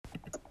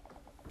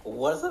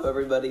What's up,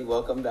 everybody?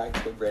 Welcome back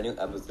to a brand new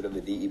episode of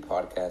the DE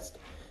podcast.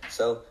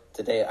 So,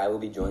 today I will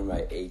be joined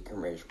by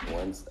Ekamresh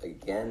once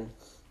again,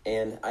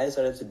 and I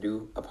decided to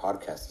do a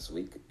podcast this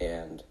week,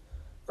 and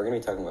we're going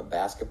to be talking about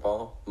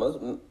basketball.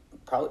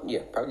 Probably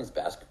just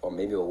basketball,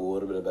 maybe a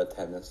little bit about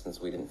tennis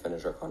since we didn't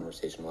finish our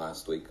conversation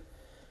last week.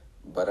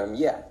 But,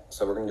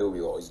 so we're going to do what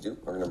we always do.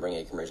 We're going to bring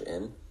Ekamresh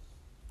in,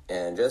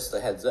 and just a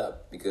heads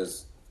up,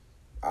 because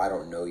I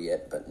don't know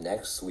yet, but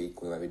next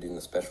week we might be doing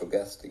a special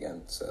guest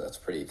again, so that's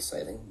pretty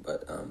exciting.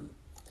 But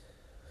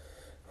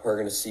we're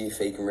going to see if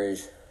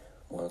Ekamresh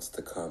wants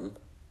to come.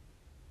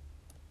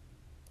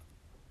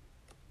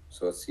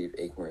 So let's see if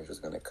Ekamresh is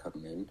going to come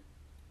in.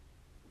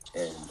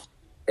 And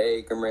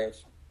hey,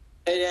 Ekamresh.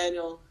 Hey,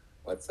 Daniel.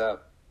 What's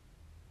up?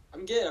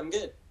 I'm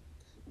good.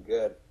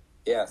 Good.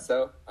 Yeah,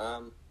 so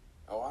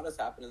a lot has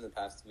happened in the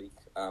past week.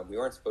 We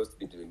weren't supposed to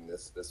be doing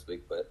this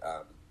week, but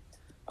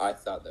I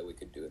thought that we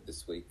could do it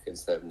this week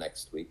instead of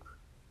next week.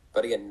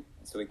 But again,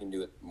 so we can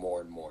do it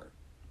more and more.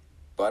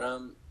 But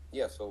so we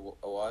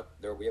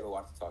have a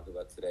lot to talk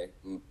about today.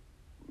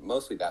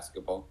 Mostly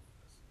basketball.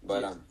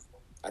 But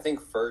I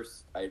think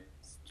first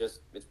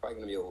it's probably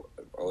going to be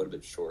a little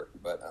bit short,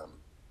 but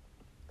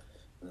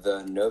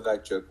the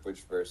Novak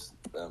Djokovic versus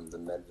the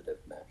Medvedev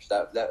match.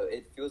 That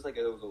it feels like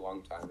it was a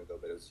long time ago,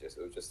 but it was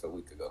just a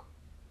week ago.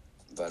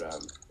 But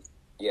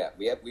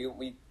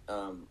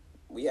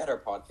we had our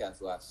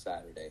podcast last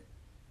Saturday,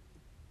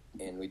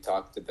 and we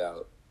talked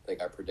about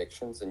our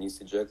predictions. And you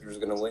said Djokovic was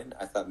going to win.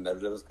 I thought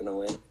Medvedev was going to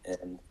win,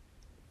 and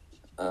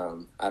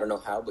I don't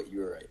know how, but you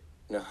were right.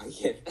 No, I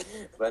can't.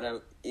 But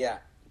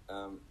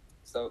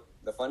so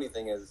the funny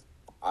thing is,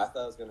 I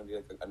thought it was going to be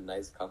a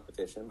nice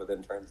competition, but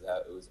then turns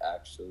out it was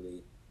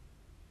actually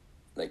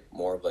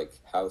more of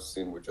how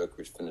soon would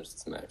Djokovic finish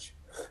this match?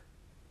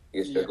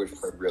 Because Djokovic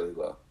played really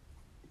well.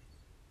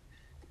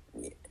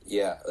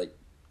 Yeah,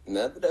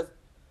 Medvedev.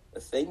 The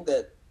thing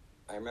that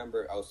I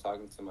remember, I was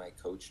talking to my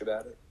coach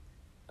about it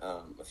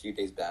a few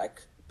days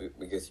back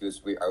because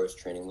I was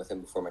training with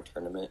him before my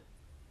tournament.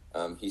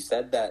 He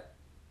said that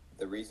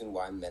the reason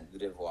why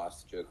Medvedev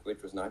lost to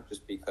Djokovic was not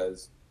just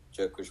because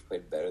Djokovic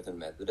played better than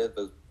Medvedev,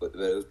 but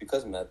it was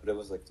because Medvedev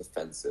was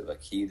defensive.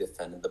 He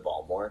defended the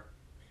ball more,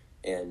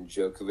 and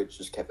Djokovic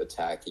just kept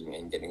attacking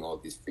and getting all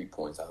these free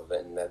points out of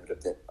it. And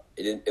Medvedev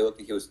it looked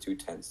like he was too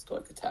tense to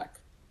attack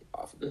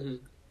off of it.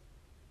 Mm-hmm.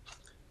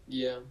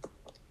 Yeah.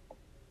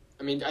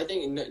 I mean, I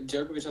think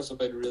Djokovic also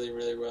played really,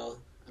 really well.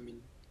 I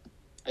mean,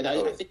 I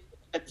think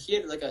he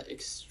had an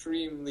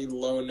extremely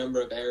low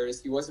number of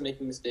errors. He wasn't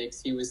making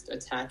mistakes. He was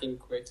attacking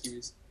quick. He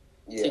was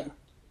taking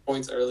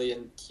points early,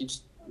 and he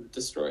just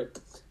destroyed.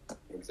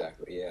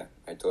 Exactly, yeah.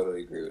 I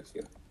totally agree with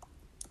you.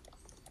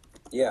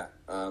 Yeah,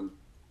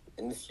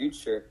 in the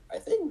future, I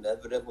think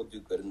Medvedev will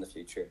do good in the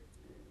future.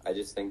 I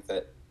just think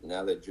that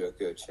now that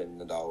Djokovic and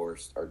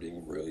Nadal are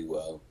doing really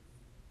well,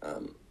 I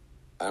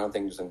don't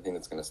think there's anything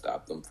that's going to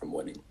stop them from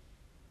winning.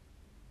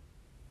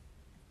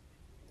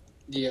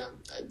 Yeah,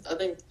 I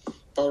think,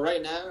 but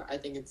right now, I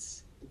think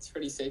it's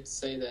pretty safe to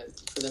say that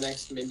for the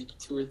next maybe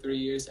 2 or 3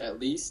 years at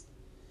least,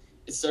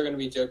 it's still going to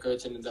be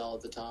Djokovic and Nadal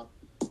at the top,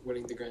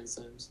 winning the Grand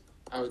Slams,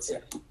 I would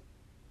say.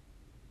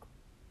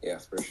 Yeah,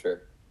 for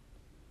sure.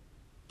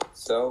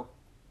 So,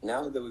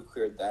 now that we've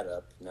cleared that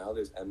up, now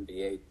there's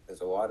NBA,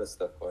 there's a lot of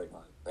stuff going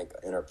on.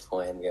 In our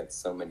plan, we have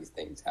so many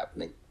things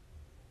happening.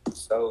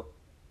 So,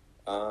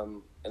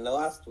 in the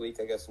last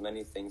week, I guess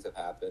many things have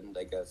happened,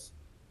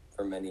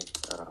 for many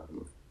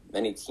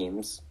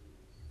teams.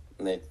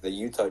 The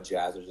Utah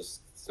Jazz are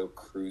just still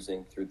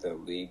cruising through the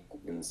league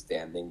in the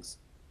standings.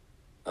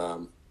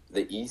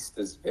 The East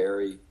is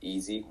very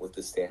easy with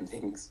the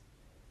standings.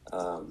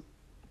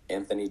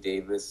 Anthony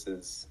Davis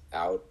is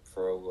out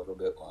for a little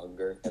bit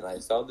longer. And I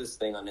saw this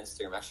thing on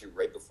Instagram actually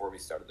right before we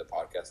started the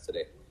podcast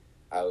today.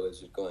 I was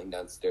just going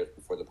downstairs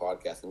before the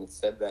podcast, and it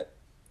said that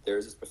there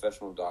was this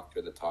professional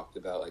doctor that talked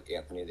about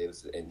Anthony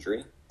Davis'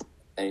 injury.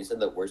 And he said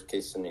that worst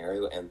case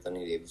scenario,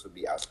 Anthony Davis would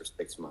be out for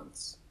 6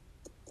 months.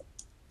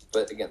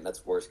 But again,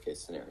 that's worst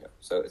case scenario.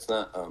 So it's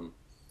not,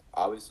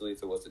 obviously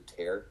if it was a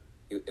tear,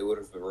 it would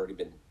have already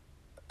been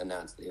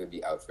announced that he would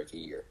be out for a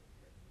year.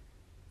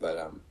 But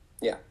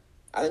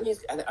I think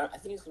he's going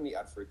to be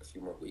out for a few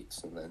more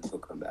weeks, and then he'll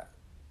come back.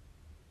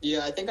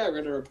 Yeah, I think I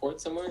read a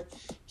report somewhere.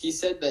 He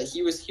said that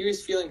he was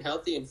feeling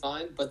healthy and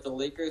fine, but the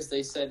Lakers,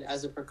 they said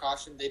as a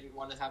precaution, they didn't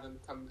want to have him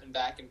come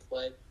back and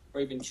play or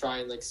even try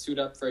and suit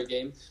up for a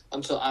game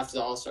until after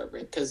the All-Star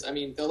break. Because, I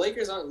mean, the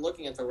Lakers aren't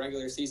looking at the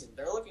regular season.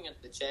 They're looking at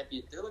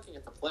they're looking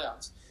at the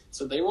playoffs.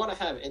 So they want to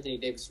have Anthony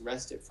Davis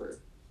rested for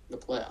the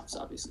playoffs,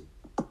 obviously.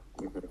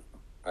 Mm-hmm.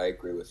 I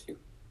agree with you.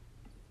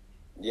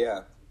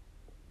 Yeah.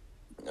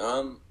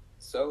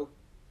 So,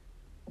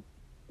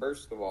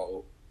 first of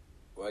all,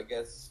 I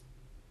guess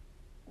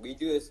we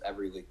do this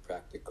every week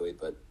practically,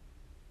 but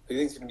who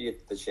do you think is going to be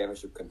the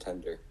championship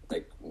contender,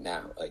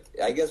 now?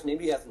 I guess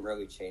maybe it hasn't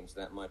really changed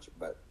that much,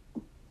 but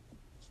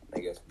I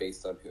guess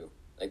based on who.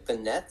 The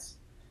Nets,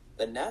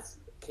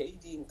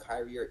 KD and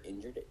Kyrie are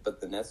injured,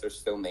 but the Nets are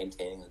still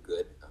maintaining a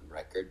good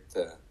record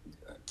to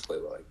play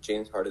well.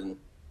 James Harden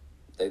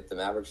the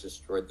Mavericks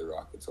destroyed the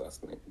Rockets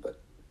last night,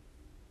 but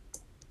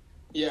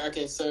Yeah,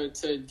 okay, so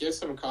to give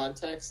some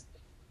context,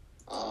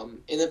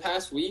 in the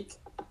past week,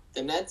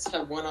 the Nets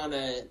have went on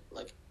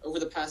over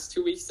the past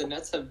 2 weeks, the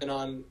Nets have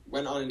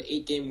went on an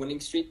 8-game winning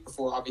streak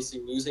before obviously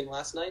losing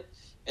last night.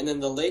 And then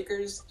the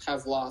Lakers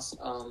have lost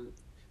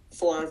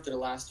 4 out of their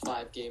last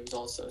 5 games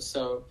also.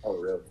 So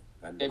really?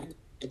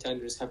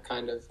 Contenders have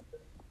kind of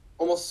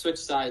almost switched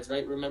sides,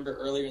 right? Remember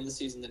earlier in the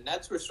season, the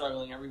Nets were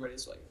struggling.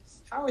 Everybody's like,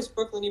 how is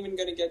Brooklyn even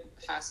going to get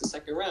past the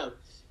second round?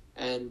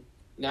 And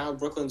now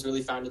Brooklyn's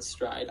really found its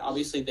stride.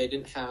 Obviously, they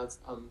didn't have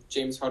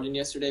James Harden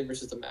yesterday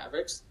versus the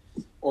Mavericks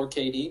or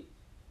KD.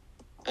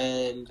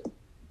 And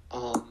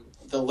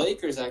the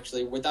Lakers,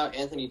 actually, without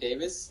Anthony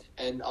Davis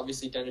and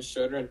obviously Dennis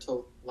Schroeder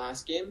until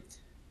last game,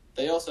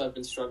 they also have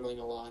been struggling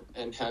a lot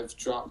and have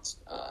dropped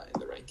in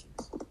the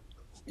rankings.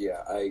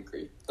 Yeah, I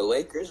agree. The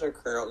Lakers are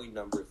currently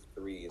number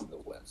 3 in the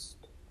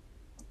West.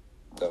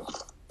 So,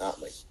 not,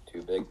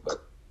 too big,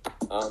 but,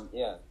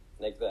 yeah.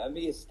 The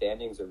NBA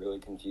standings are really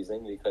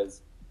confusing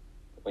because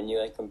when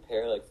you,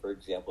 compare, for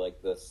example,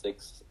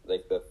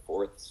 the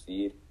 4th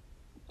seed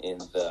in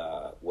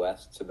the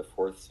West to the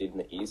 4th seed in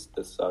the East,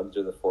 the Suns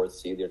are the 4th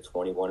seed. They're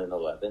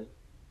 21-11.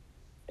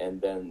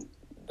 And then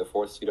the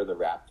 4th seed are the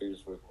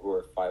Raptors, who are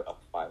a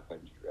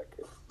 500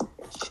 record.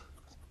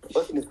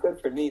 Listen, it's good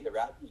for me. The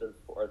Raptors are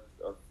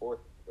 4th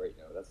right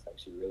now. That's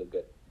actually really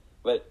good.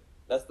 But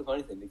that's the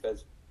funny thing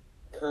because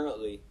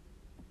currently,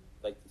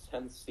 the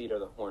 10th seed are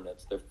the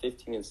Hornets. They're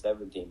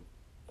 15-17.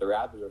 The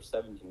Raptors are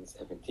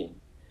 17-17.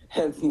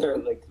 And they're,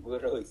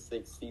 literally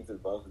 6 seeds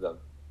above them.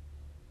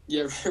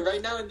 Yeah,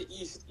 right now in the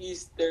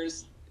East,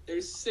 there's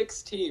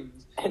 6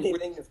 teams.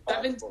 Anything is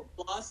possible.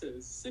 7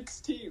 losses,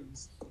 6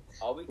 teams.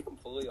 I'll be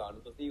completely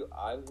honest with you.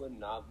 I would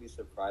not be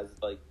surprised if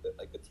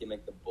the team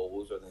like the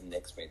Bulls or the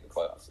Knicks made the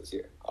playoffs this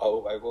year.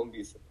 Oh, I won't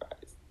be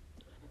surprised.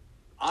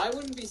 I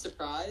wouldn't be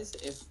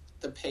surprised if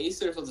the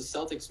Pacers or the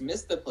Celtics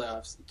missed the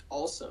playoffs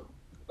also.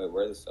 Wait,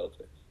 where are the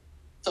Celtics?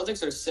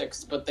 Celtics are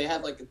 6th, but they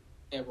have a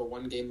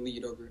 1-game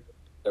lead over.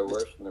 They're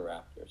worse than the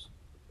Raptors.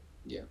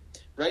 Yeah.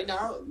 Right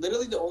now,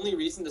 literally the only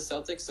reason the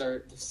Celtics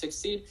are the 6th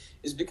seed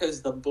is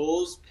because the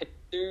Bulls,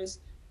 Pacers,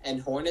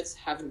 and Hornets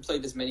haven't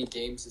played as many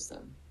games as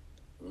them.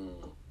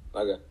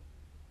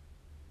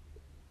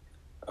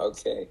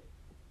 Okay.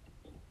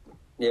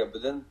 Yeah,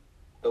 but then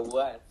the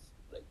West,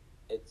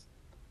 it's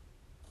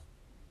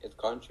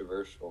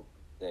controversial.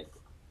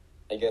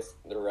 I guess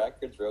the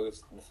records really.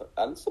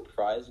 I'm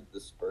surprised that the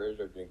Spurs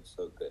are doing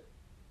so good.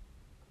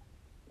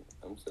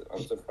 I'm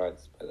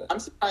surprised by that. I'm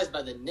surprised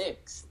by the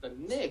Knicks. The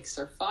Knicks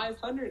are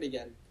 500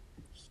 again.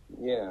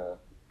 Yeah,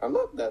 I'm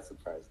not that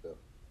surprised though,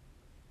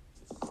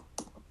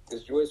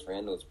 because Julius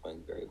Randle is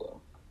playing very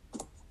well.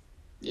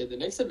 Yeah, the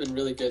Knicks have been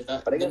really good.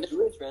 But I guess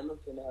Julius Randle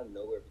came out of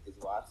nowhere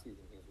because last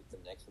season he was with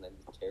the Knicks and then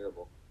he was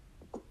terrible.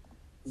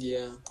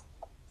 Yeah.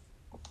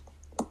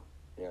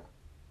 Yeah.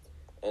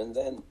 And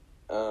then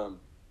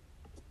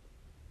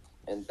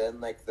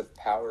the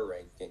power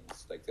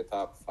rankings, the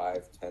top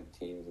 5-10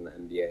 teams in the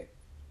NBA.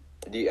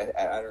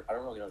 I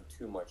don't really know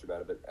too much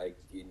about it, but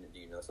do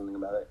you know something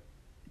about it?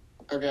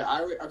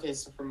 Okay.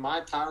 So for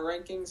my power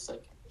rankings,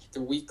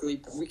 the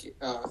weekly,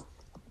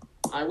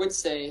 I would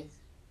say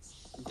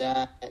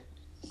that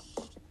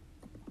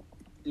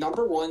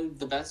number 1,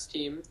 the best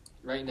team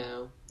right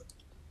now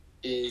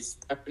is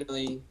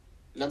definitely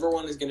number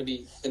 1 is going to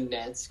be the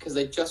Nets because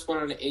they just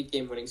went on an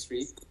 8-game winning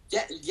streak.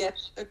 Yeah.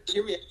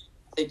 Hear me out.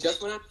 They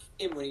just went on an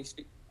 8-game winning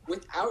streak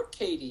without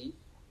KD.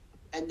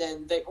 And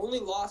then they only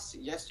lost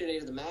yesterday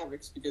to the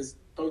Mavericks because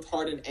both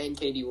Harden and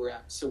KD were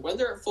out. So when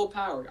they're at full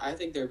power, I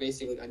think they're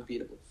basically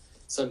unbeatable.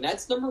 So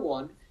Nets number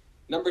 1.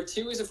 Number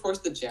 2 is, of course,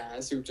 the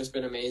Jazz, who've just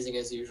been amazing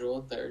as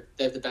usual. They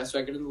have the best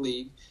record in the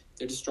league.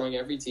 They're destroying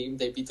every team.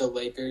 They beat the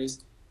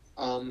Lakers.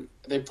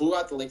 They blew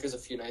out the Lakers a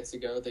few nights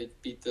ago. They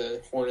beat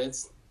the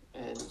Hornets,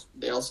 and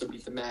they also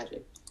beat the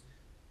Magic.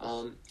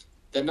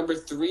 Then number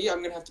 3, I'm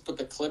going to have to put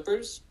the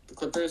Clippers. The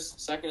Clippers,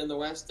 2nd in the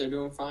West. They're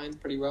doing fine,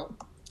 pretty well.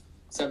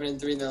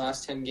 7-3 in their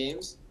last 10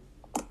 games.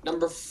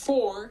 Number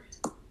 4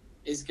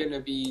 is going to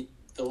be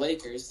the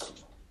Lakers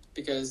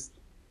because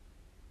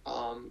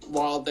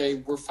while they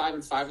were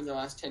 5-5 in their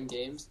last 10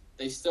 games,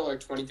 they still are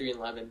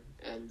 23-11,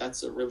 and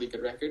that's a really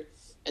good record.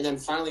 And then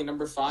finally,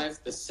 number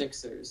 5, the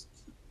Sixers.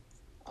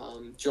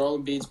 Joel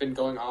Embiid's been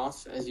going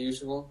off as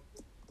usual.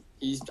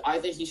 I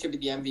think he should be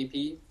the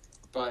MVP,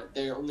 but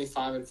they're only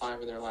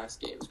 5-5 in their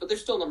last games, but they're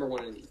still number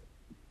 1 in the league.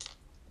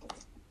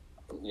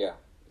 Yeah.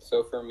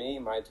 So for me,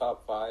 my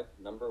top 5,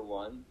 number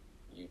 1,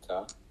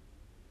 Utah,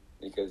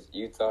 because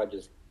Utah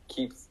just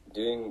keeps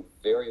doing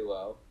very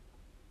well,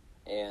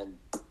 and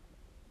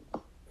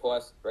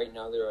plus right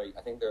now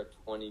I think they're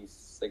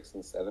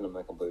 26-7. I'm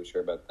not completely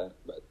sure about that,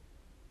 but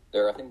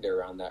I think they're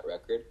around that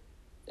record,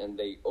 and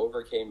they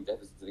overcame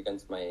deficits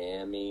against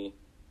Miami.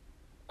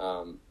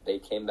 They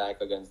came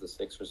back against the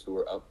Sixers, who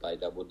were up by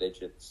double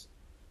digits,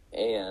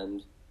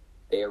 and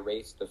they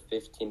erased a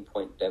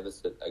 15-point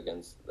deficit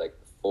against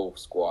full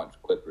squad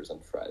Clippers on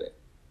Friday.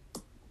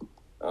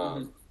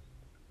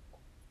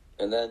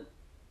 And then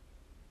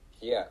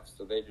Yeah,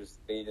 so they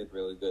did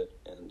really good,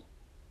 and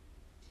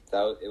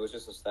it was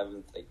just a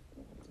seventh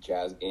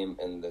Jazz game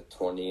in the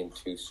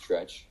 20-2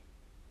 stretch.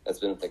 That's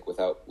been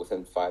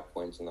within 5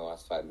 points in the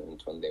last 5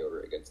 minutes when they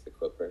were against the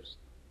Clippers,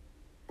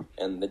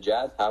 and the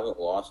Jazz haven't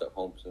lost at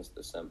home since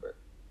December.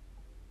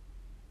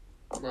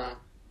 Wow.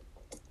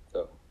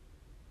 So,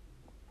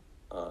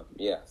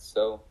 yeah.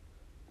 So,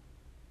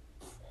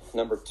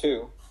 number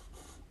 2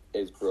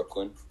 is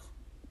Brooklyn,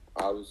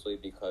 obviously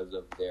because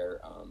of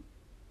their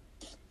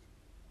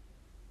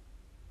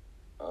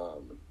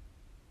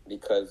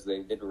because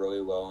they did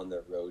really well on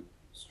their road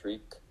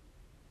streak,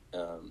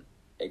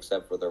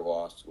 except for their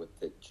loss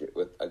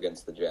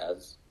against the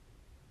Jazz.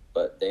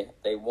 But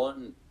they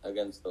won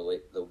against the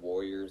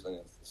Warriors,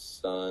 against the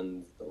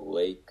Suns, the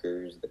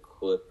Lakers, the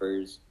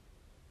Clippers,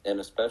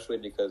 and especially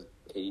because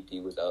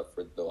KD was out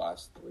for the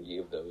last 3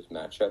 of those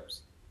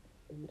matchups.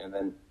 And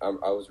then I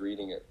was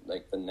reading it,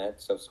 the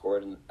Nets have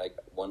scored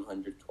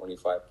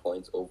 125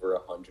 points over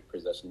 100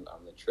 possessions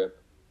on the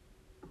trip.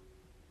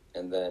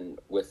 And then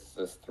with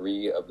the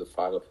 3 of the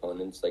 5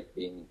 opponents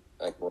being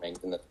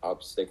ranked in the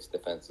top 6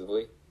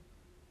 defensively.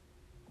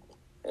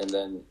 And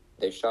then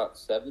they shot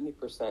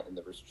 70% in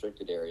the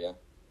restricted area.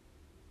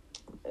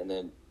 And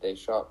then they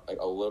shot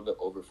a little bit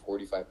over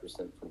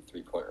 45% from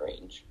 3-point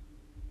range.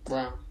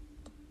 Wow.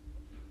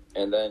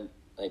 And then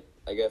I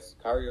guess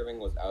Kyrie Irving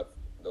was out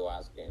the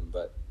last game,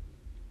 but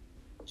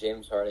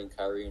James Harden,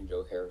 Kyrie, and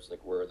Joe Harris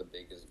were the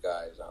biggest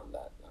guys on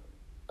that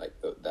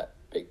that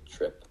big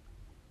trip.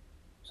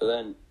 So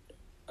then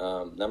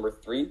number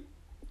 3,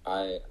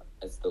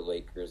 it's the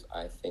Lakers.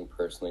 I think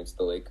personally it's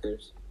the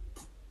Lakers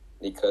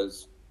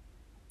because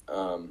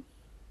I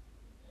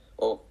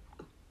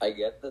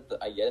get that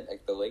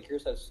the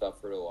Lakers have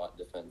suffered a lot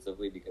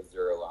defensively because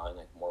they're allowing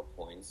more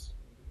points,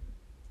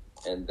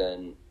 and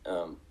then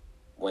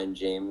when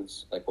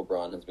James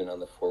LeBron has been on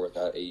the floor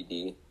without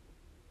AD,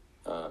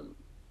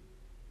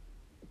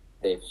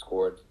 they've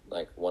scored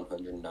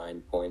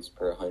 109 points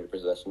per 100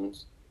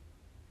 possessions.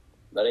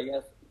 But I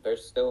guess they're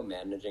still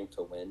managing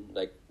to win.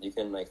 You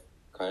can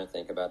kind of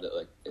think about it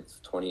it's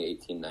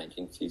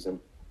 2018-19 season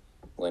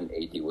when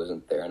AD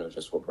wasn't there and it was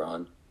just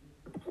LeBron.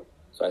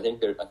 So I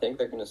think they're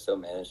going to still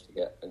manage to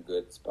get a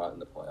good spot in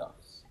the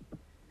playoffs.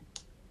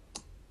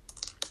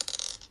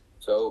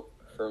 So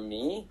for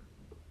me,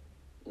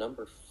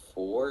 number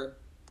 4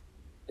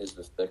 is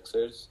the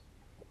Sixers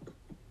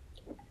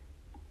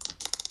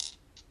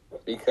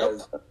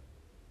because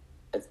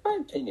it's my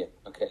opinion,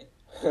 okay?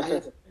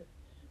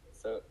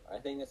 So I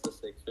think it's the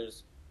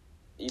Sixers,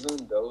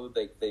 even though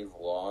they've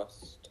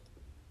lost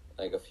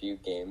a few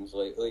games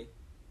lately.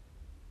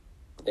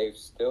 They've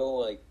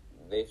still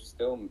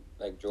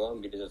Joel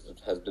Embiid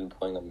has been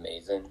playing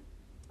amazing,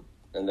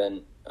 and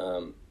then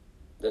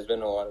there's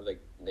been a lot of the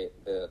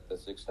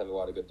Sixers have a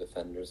lot of good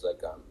defenders.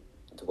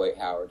 Dwight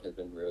Howard has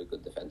been really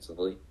good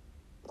defensively,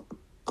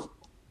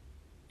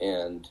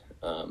 and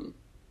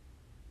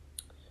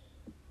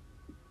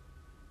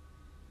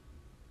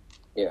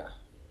yeah,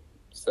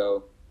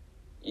 so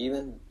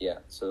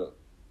so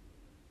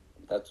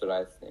that's what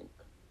I think.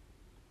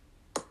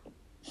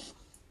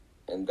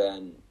 And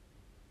then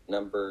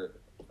number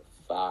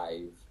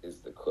 5 is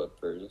the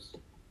Clippers,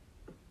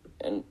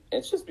 and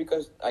it's just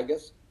because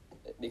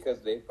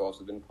they've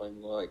also been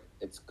playing well.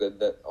 It's good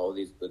that all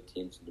these good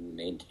teams have been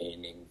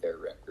maintaining their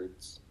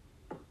records.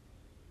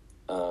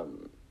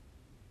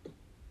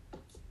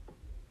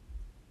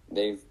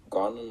 They've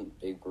gone on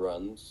big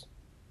runs,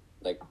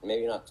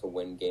 maybe not to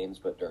win games,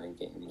 but during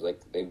games,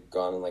 they've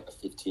gone on a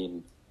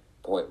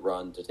 15-point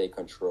run to take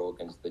control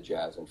against the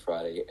Jazz on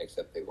Friday,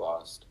 except they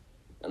lost,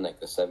 and a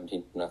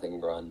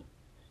 17-0 run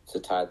to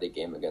tie the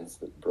game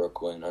against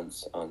Brooklyn on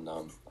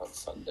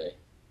Sunday,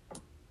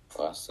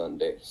 last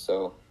Sunday.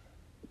 So,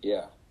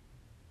 yeah.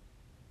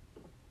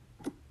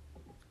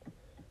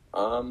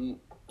 So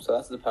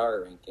that's the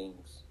power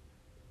rankings.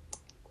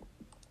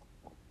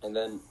 And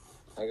then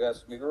I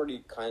guess we've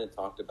already kind of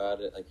talked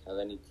about it. Have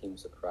any team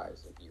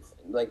surprised you?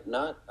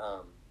 Not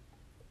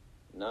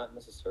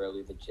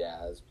necessarily the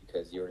Jazz,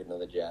 because you already know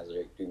the Jazz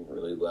are doing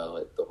really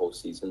well the whole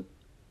season.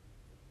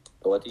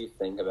 But what do you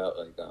think about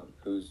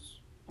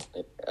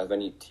of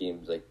any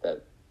teams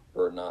that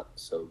were not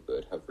so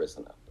good have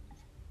risen up?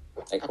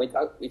 We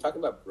talk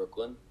about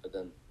Brooklyn, but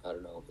then I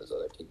don't know if there's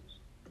other teams.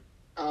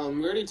 We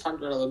already talked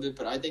about it a little bit,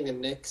 but I think the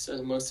Knicks are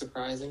the most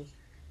surprising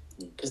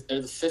because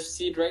they're the 5th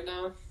seed right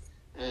now,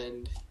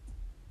 and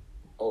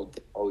yeah,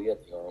 they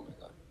are. Oh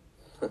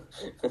my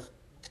god.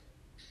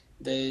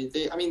 They've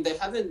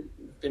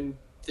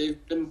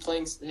been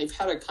playing. They've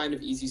had a kind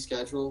of easy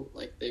schedule.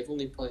 They've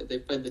played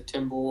the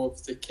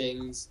Timberwolves, the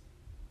Kings,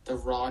 the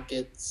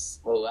Rockets.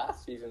 Well,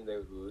 last season they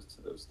would lose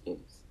to those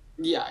teams.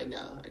 Yeah, I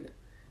know.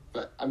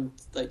 But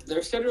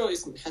their schedule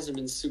hasn't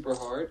been super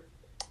hard,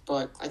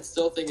 but I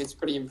still think it's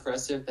pretty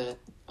impressive that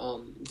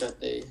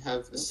they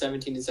have a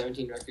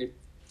 17-17 record,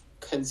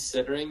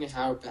 considering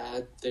how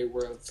bad they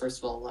were first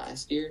of all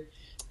last year,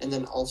 and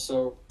then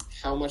also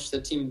how much the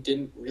team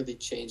didn't really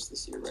change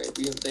this year. Right?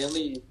 They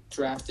only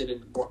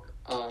drafted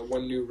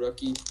one new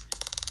rookie,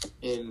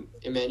 in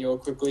Emmanuel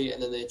quickly,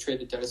 and then they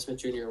traded Dennis Smith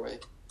Jr. away.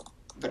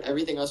 But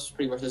everything else is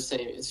pretty much the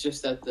same. It's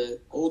just that the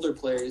older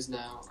players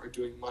now are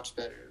doing much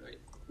better. Right?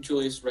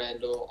 Julius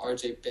Randle,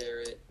 R.J.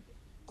 Barrett,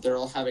 they're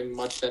all having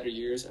much better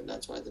years, and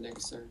that's why the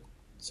Knicks are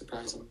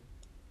surprising.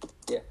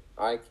 Yeah,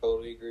 I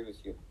totally agree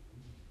with you.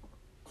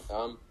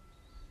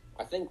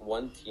 I think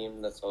one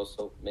team that's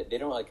also they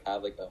don't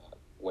have a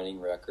winning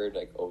record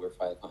over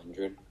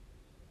 500,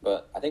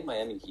 but I think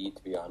Miami Heat,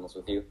 to be honest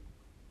with you,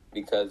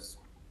 because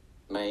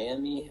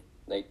Miami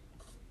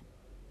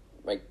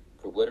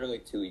literally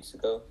 2 weeks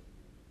ago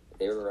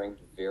they were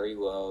ranked very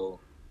low.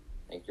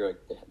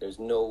 There's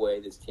no way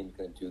this team's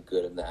gonna do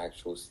good in the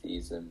actual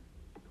season.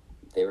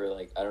 They were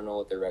I don't know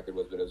what their record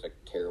was, but it was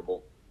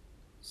terrible.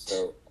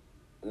 So,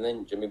 and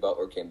then Jimmy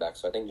Butler came back.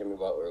 So I think Jimmy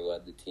Butler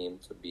led the team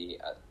to be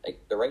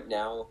right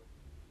now.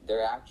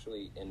 They're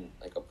actually in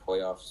a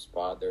playoff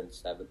spot. They're in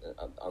seventh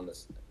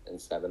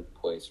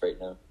place right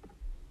now.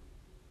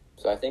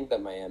 So I think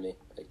that Miami,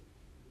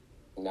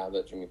 now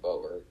that Jimmy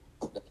Butler,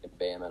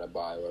 Bam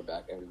Adebayo are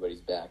back,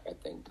 everybody's back. I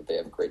think that they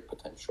have great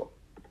potential.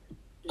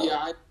 Yeah,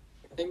 I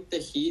think the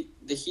Heat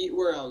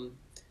were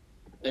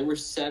they were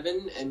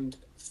 7-14,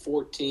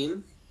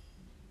 and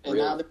really?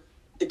 now they're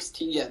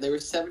 16. Yeah, they were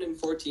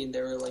 7-14.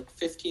 They were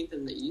 15th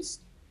in the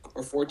East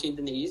or 14th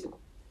in the East,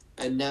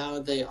 and now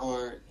they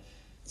are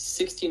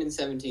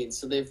 16-17.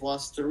 So they've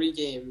lost 3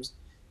 games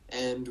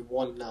and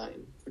won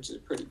 9, which is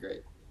pretty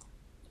great.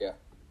 Yeah.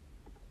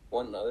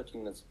 One other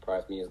team that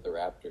surprised me is the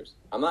Raptors.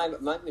 I'm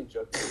not even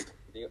joking.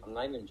 I'm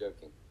not even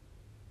joking.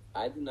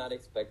 I did not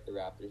expect the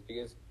Raptors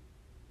because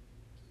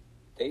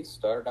they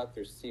started out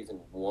their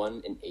season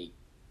 1-8.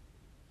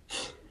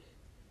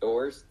 The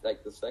worst,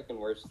 the second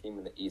worst team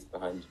in the East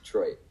behind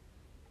Detroit.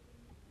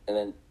 And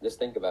then just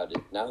think about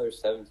it. Now they're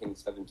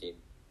 17-17.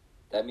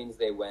 That means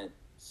they went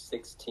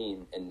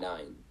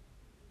 16-9.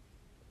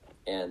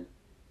 And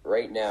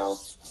right now,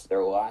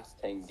 their last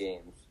 10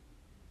 games,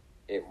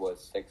 it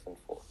was 6-4.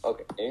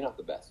 Okay, maybe not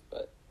the best,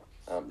 but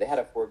they had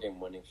a 4-game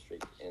winning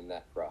streak in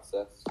that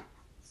process.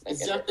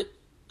 It's definitely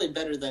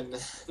better than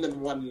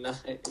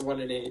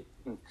 1-8.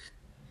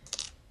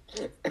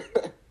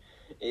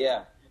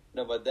 Yeah,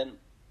 no, but then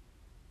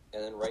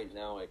right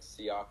now,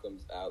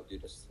 Siakam's out due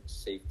to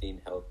safety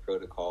and health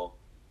protocol.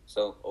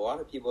 So a lot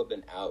of people have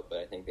been out, but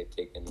I think they've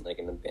taken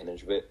an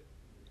advantage of it.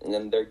 And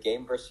then their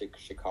game versus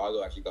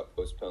Chicago actually got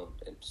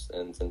postponed, and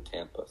it's in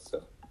Tampa,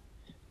 so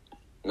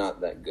not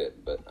that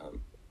good. But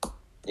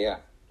yeah,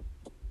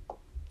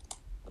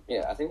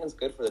 I think that's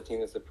good for the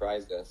team that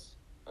surprised us.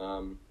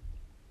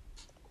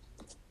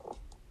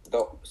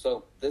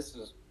 So this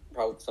is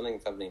probably something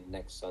that's happening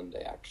next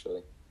Sunday,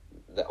 actually,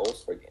 the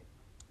All-Star game.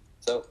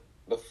 So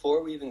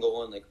before we even go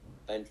on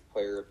bench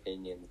player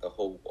opinions, the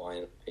whole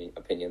line of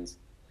opinions,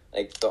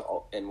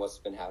 and what's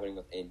been happening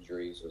with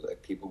injuries or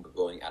people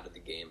going out of the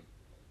game,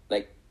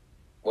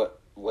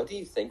 what do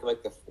you think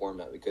of the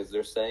format? Because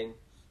they're saying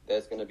that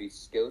it's going to be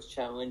skills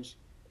challenge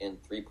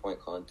and 3-point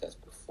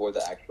contest before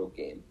the actual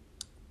game.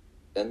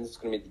 Then it's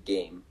going to be the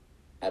game.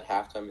 At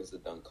halftime is the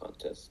dunk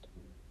contest.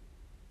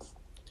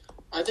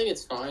 I think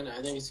it's fine.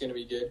 I think it's going to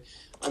be good.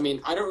 I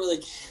mean, I don't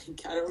really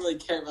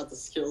care about the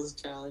skills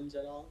challenge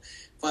at all.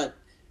 But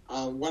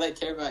what I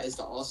care about is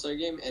the All-Star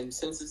game, and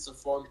since it's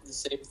the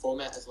same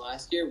format as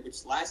last year,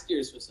 which last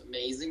year's was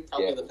amazing,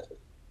 probably the best.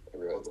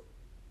 Really.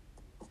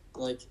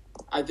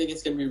 I think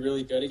it's going to be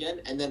really good again.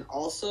 And then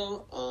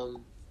also,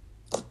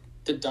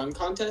 the dunk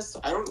contest,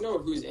 I don't know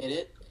who's in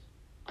it.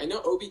 I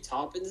know Obi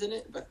Toppin's in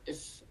it, but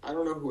I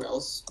don't know who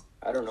else.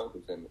 I don't know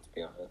who's in it, to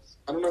be honest.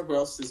 I don't know who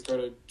else is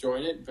going to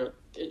join it, but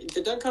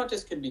the dunk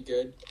contest could be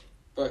good,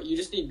 but you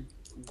just need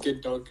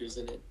good dunkers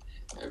in it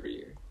every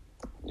year.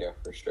 Yeah,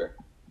 for sure.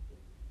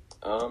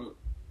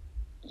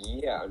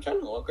 Yeah, I'm trying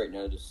to look right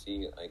now to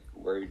see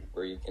where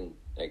you can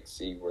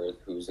see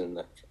who's in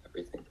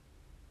everything.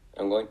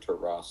 I'm going to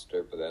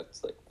roster, but that's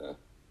the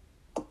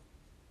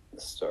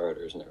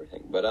starters and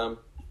everything. But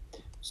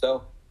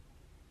so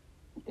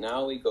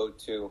now we go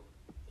to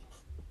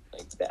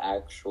the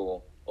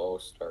actual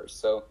All-Stars.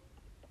 So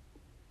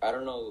I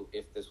don't know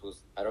if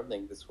I don't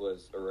think this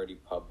was already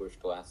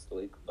published last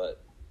week,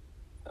 but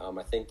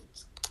I think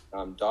it's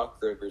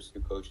Doc Rivers, who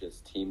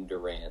coaches Team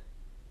Durant,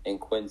 and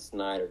Quinn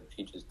Snyder, who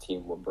teaches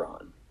Team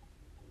LeBron.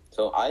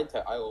 So I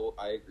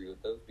agree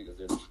with those because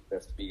they're the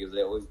best, because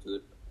they always do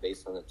it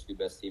based on the 2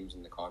 best teams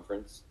in the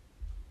conference.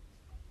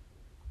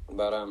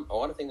 But a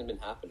lot of things have been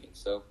happening.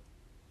 So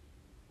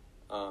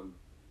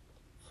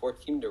for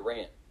Team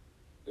Durant,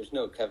 there's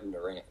no Kevin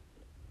Durant.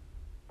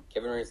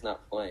 Kevin Durant's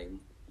not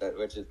playing.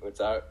 Which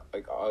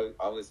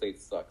obviously it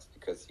sucks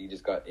because he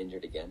just got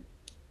injured again.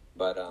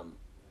 But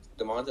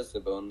Domantas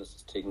Sabonis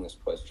is taking his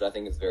place, which I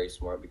think is very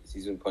smart because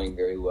he's been playing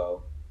very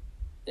well.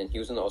 And he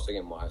was in the All-Star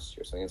game last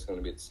year, so I think it's going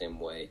to be the same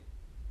way.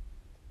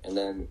 And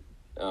then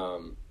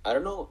I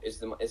don't know. Do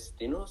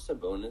you know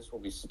Sabonis will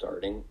be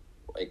starting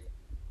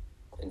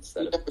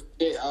instead of?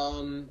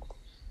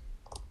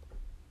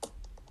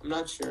 I'm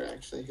not sure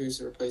actually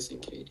who's replacing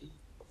KD.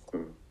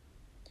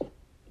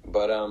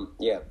 But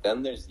yeah.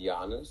 Then there's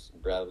Giannis,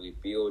 Bradley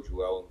Beal,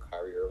 Joel, and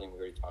Kyrie Irving. We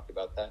already talked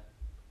about that.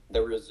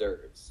 The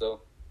reserves.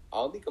 So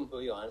I'll be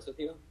completely honest with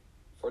you.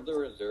 For the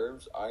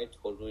reserves, I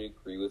totally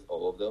agree with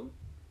all of them.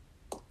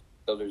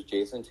 So there's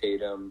Jason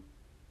Tatum,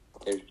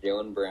 there's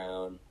Jaylen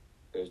Brown,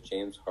 there's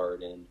James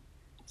Harden,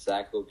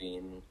 Zach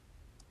LaVine,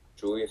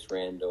 Julius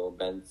Randle,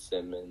 Ben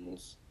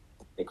Simmons,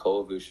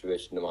 Nikola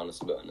Vucevic, and Domantas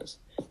Sabonis.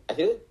 I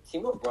feel like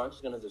Team LeBron's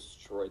going to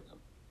destroy them.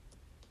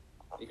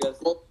 Because...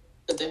 Well,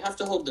 they have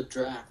to hold the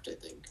draft, I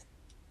think.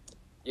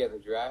 Yeah, the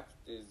draft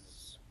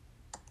is...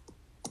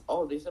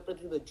 Oh, they still have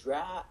to do the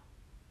draft.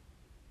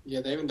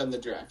 Yeah, they haven't done the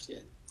draft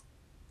yet.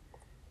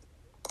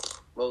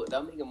 Well,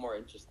 that'll make it more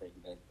interesting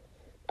then.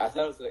 I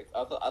thought it was like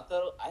I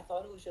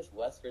thought it was just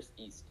West versus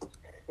East.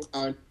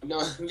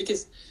 No,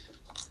 because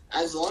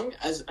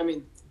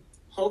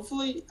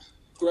hopefully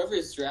whoever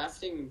is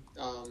drafting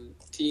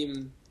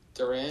Team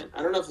Durant,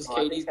 I don't know if it's I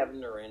KD. think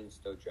Kevin Durant is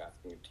still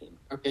drafting your team.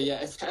 Okay, yeah,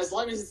 as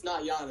long as it's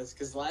not Giannis,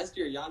 because last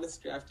year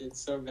Giannis drafted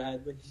so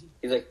badly.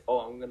 He's like, oh,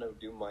 I'm gonna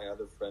do my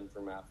other friend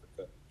from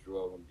Africa,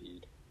 Joel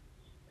Embiid.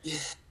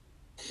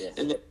 Yeah,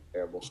 and then,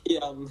 terrible.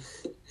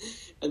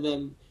 And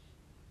then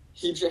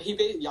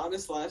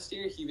Giannis last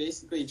year, he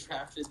basically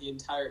drafted the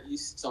entire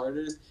East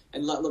starters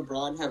and let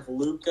LeBron have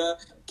Luka,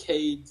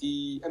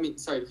 he had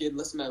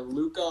let him have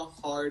Luka,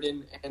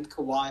 Harden, and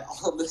Kawhi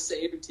all on the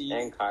same team.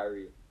 And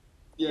Kyrie.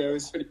 Yeah, it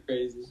was pretty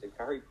crazy. Did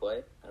Kyrie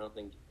play? I don't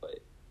think he played.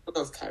 I don't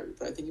know if Kyrie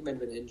played. I think he might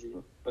have been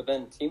injured. But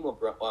then Team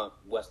LeBron,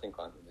 Western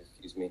Conference,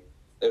 excuse me.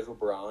 There's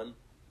LeBron,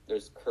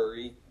 there's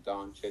Curry,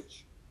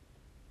 Doncic,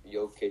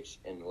 Jokic,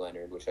 and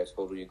Leonard, which I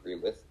totally agree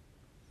with.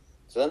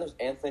 So then there's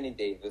Anthony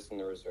Davis in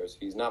the reserves.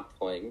 He's not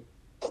playing.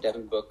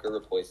 Devin Booker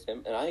replaced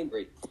him, and I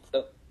agree.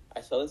 So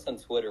I saw this on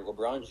Twitter.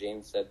 LeBron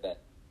James said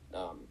that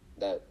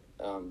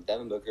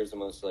Devin Booker is the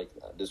most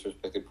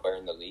disrespected player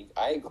in the league.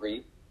 I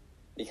agree,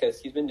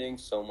 because he's been doing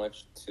so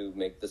much to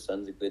make the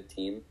Suns a good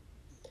team.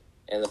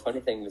 And the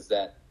funny thing is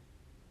that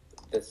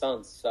the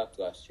Suns sucked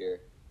last year.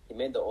 He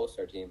made the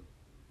All-Star team.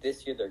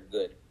 This year they're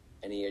good,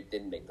 and he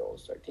didn't make the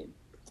All-Star team.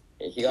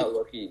 And he got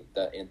lucky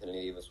that Anthony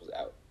Davis was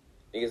out.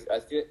 Because I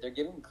feel they're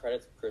giving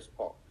credit to Chris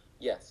Paul.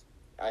 Yes,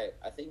 I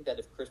think that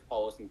if Chris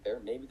Paul wasn't there,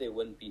 maybe they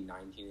wouldn't be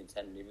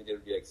 19-10. Maybe they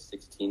would be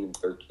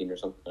 16-13 or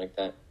something like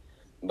that.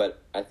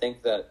 But I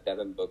think that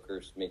Devin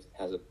Booker makes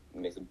a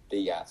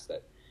big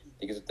asset.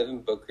 Because if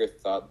Devin Booker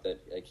thought that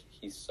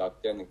he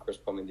sucked there and then Chris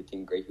Paul made the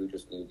team great, he would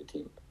just lose the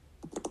team.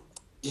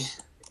 Yeah.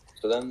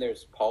 So then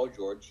there's Paul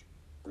George,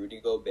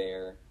 Rudy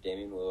Gobert,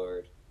 Damian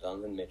Lillard,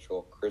 Donovan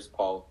Mitchell, Chris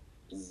Paul.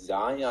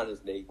 Zion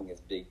is making his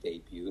big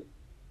debut.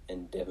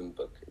 And Devin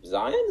Booker.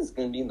 Zion is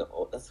going to be in the...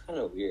 That's kind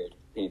of weird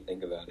when you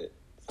think about it.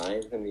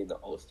 Zion's going to be in the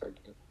All-Star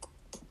game.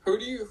 Who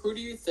do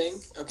you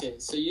think... Okay,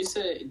 so you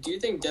said... Do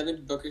you think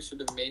Devin Booker should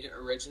have made it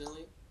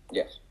originally?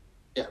 Yes.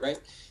 Yeah, right?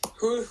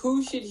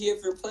 Who should he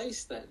have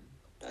replaced then?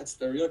 That's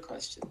the real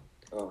question.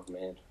 Oh,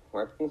 man.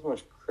 Why are we putting so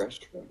much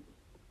pressure on him?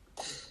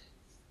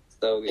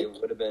 So it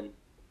would have been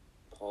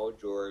Paul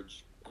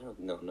George... I don't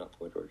know, not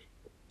Paul George.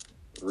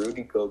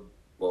 Rudy Gobert...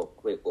 Well,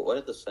 wait, what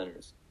are the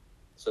centers?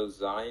 So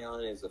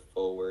Zion is a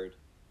forward.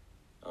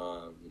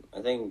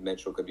 I think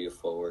Mitchell could be a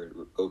forward.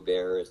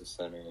 Gobert is a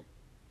center.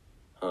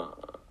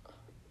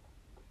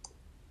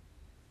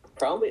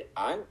 Probably,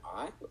 I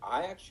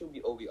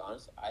actually will be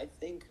honest. I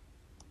think.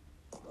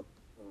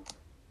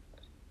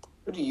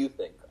 What do you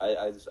think?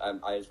 I just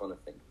want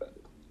to think about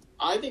it.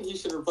 I think he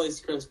should replace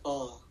Chris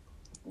Paul.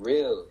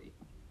 Really?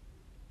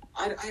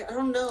 I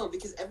don't know,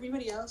 because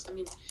everybody else. I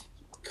mean,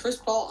 Chris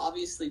Paul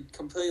obviously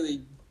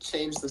completely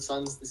changed the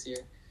Suns this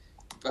year.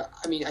 But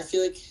I mean, I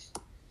feel like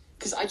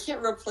because I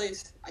can't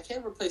replace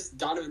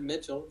Donovan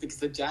Mitchell because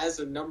the Jazz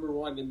are number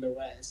 1 in the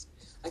West.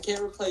 I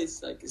can't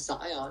replace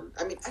Zion.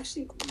 I mean,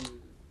 actually,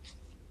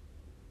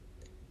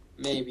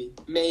 maybe.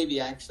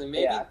 Yeah, actually,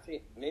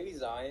 maybe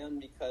Zion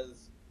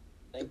because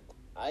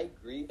I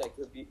agree that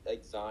could be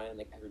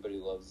Zion. Everybody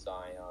loves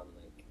Zion.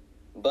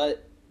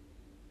 But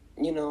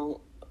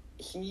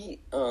he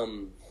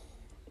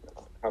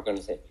how can I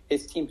say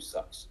his team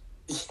sucks.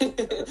 How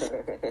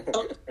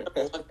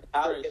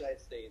can I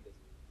say this?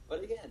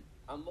 But again,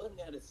 I'm looking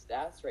at his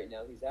stats right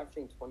now. He's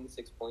averaging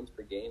 26 points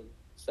per game,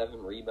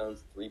 7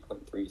 rebounds,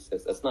 3.3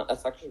 assists.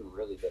 That's actually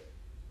really good.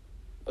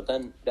 But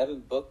then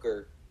Devin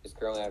Booker is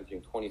currently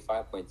averaging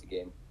 25 points a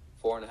game,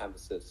 4.5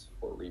 assists,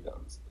 4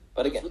 rebounds.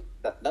 But again,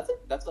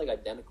 that's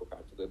identical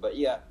practically. But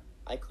yeah,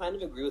 I kind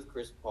of agree with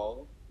Chris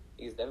Paul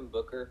because Devin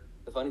Booker.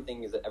 The funny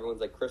thing is that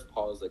everyone's Chris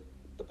Paul is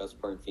the best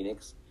player in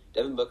Phoenix.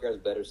 Devin Booker has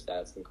better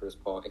stats than Chris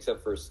Paul,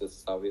 except for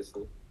assists,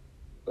 obviously.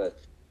 But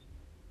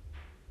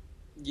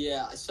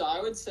yeah, so I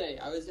would say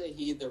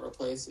he either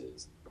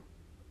replaces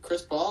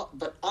Chris Paul,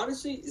 but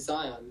honestly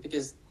Zion,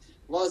 because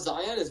while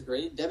Zion is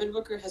great, Devin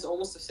Booker has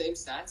almost the same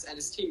stats and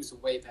his team is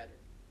way better.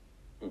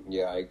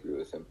 Yeah, I agree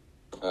with him.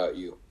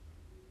 You.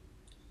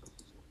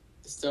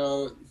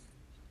 So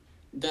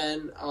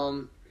then,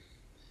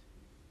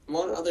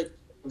 one other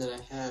that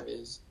I have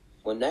is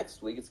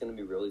next week it's going to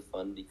be really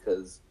fun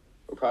because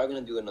we're probably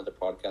gonna do another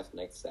podcast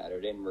next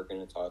Saturday, and we're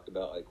gonna talk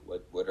about like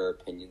what our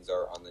opinions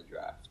are on the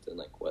draft and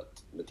like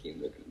what the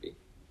teams are gonna be.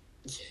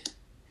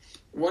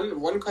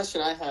 One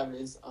question I have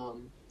is,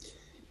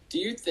 do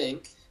you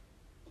think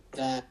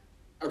that?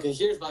 Okay,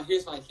 here's my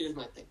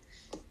thing.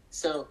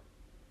 So,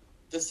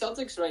 the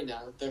Celtics right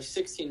now, they're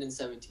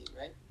 16-17,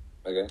 right?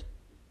 Okay.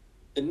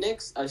 The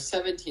Knicks are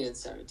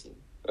 17-17.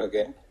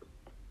 Okay.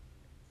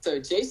 So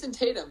Jason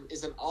Tatum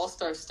is an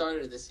all-star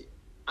starter this year.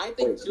 I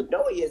think.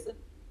 No, he isn't.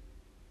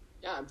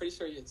 Yeah, I'm pretty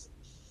sure he is.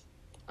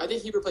 I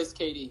think he replaced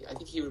KD. I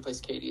think he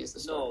replaced KD as the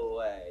starter. No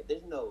way.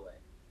 There's no way.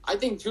 I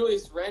think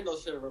Julius Randle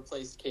should have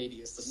replaced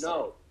KD as the starter.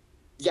 No.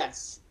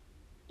 Yes.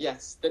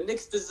 Yes. The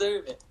Knicks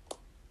deserve it.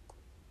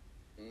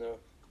 No.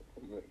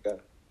 Oh my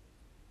god.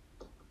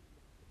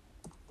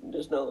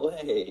 There's no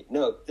way.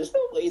 No, there's no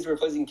way he's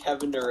replacing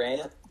Kevin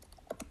Durant.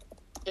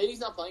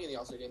 KD's not playing in the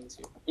All-Star game this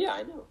year. Yeah,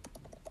 I know.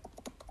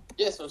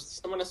 Yeah, so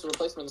someone has to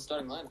replace him in the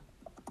starting lineup.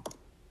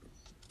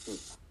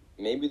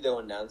 Maybe they'll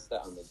announce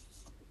that on the...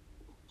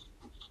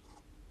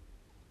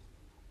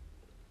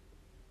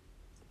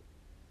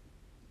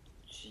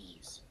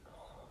 Jeez.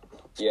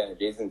 Yeah,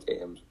 Jason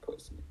Tatum's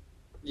replacing him.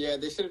 Yeah,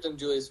 they should have done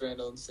Julius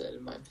Randle instead,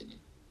 in my opinion.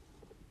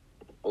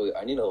 Oh,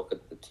 I need to look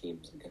at the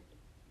teams again.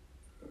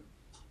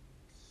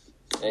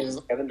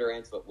 And Kevin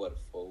Durant's what a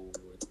forward.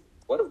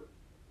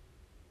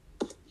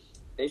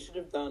 They should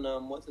have done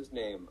what's his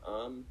name?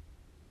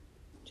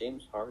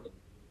 James Harden.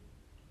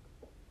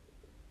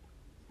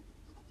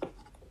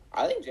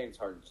 I think James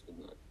Harden should have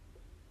done it.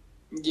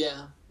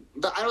 Yeah,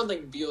 but I don't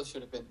think Beal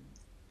should have been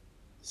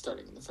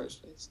starting in the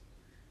first place.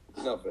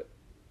 No, but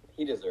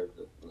he deserves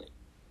it. Like,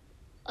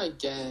 I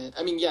get.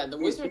 I mean, yeah, the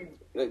Wizards.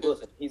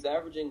 Listen, he's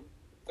averaging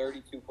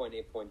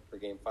 32.8 points per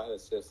game, 5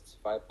 assists,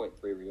 5.3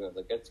 rebounds.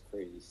 Like, that's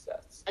crazy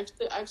stats.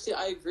 Actually,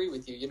 I agree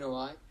with you. You know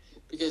why?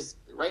 Because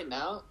right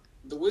now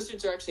the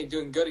Wizards are actually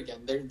doing good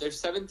again. They're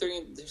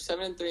 7-3. They're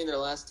 7-3 in their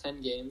last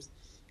 10 games,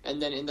 and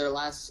then in their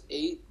last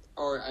 8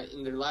 or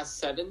in their last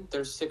 7,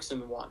 they're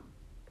 6-1.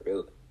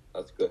 Really,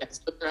 that's good. Yeah,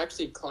 so they're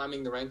actually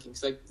climbing the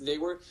rankings. Like they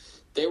were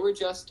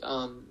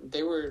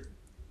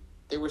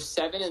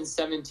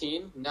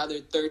 7-17. Now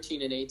they're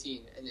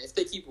 13-18, and if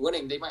they keep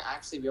winning, they might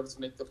actually be able to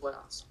make the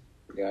playoffs.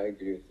 Yeah, I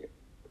agree with you.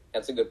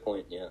 That's a good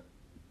point. Yeah.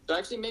 So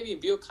actually, maybe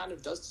Beal kind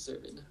of does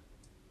deserve it.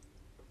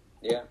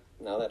 Yeah.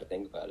 Now that I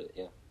think about it,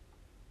 yeah.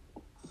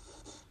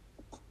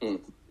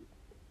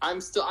 I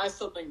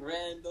still think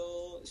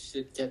Randall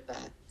should get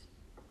that.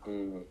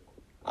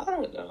 I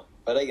don't know,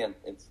 but again,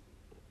 it's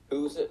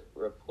who's it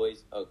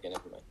replaced? Okay,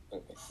 never mind.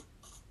 Okay.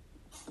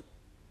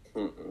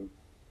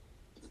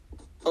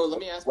 Oh, let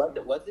me ask.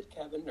 What did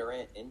Kevin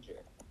Durant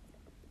injure?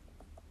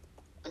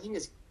 I think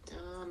it's.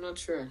 I'm not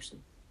sure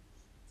actually.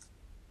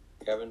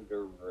 Kevin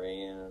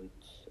Durant,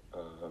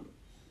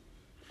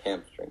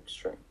 hamstring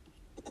strain.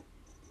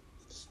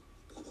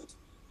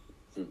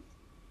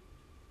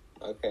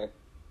 Okay.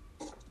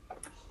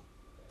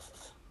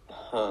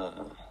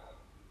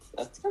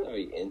 That's gonna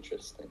be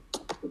interesting.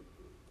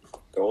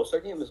 The All-Star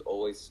game is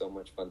always so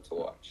much fun to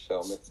watch, so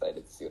I'm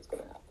excited to see what's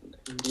gonna happen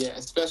there. Yeah,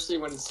 especially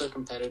when it's so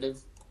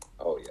competitive.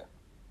 Oh yeah,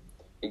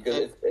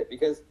 because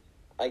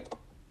I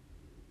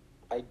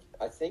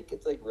think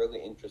it's like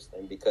really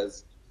interesting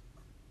because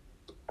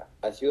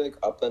I feel like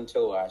up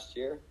until last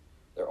year,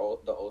 the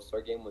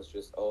All-Star game was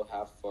just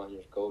have fun,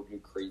 just go do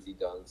crazy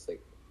dunks,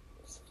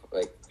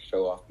 like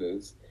show off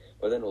moves.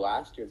 But then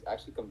last year it's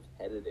actually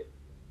competitive,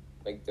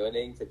 like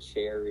donating to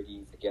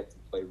charities to get to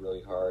play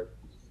really hard,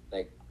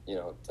 like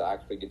to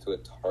actually get to a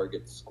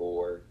target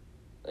score,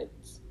 like.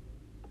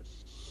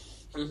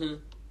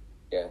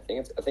 Yeah,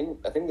 I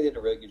think they did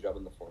a really good job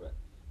in the format.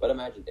 But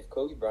imagine if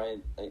Kobe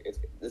Bryant,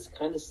 this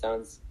kind of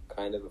sounds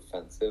kind of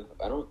offensive.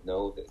 I don't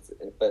know if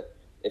but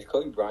if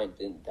Kobe Bryant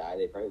didn't die,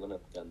 they probably wouldn't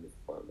have done this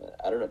format.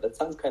 I don't know. That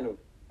sounds kind of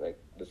like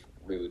just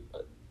rude,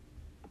 but.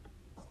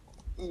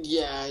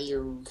 Yeah,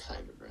 you're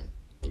kind of right.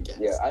 I guess.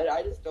 Yeah,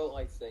 I just don't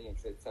like saying it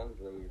because it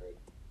sounds really rude.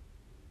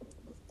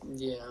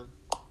 Yeah.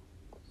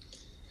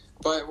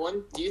 But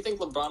do you think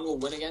LeBron will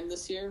win again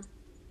this year?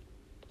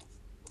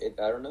 I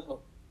don't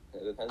know.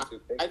 It depends who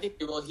picks. I think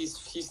he will. He's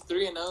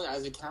 3-0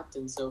 as a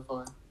captain so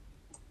far.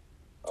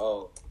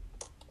 Oh,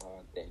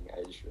 dang!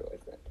 I just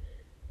realized that.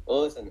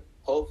 Well, listen.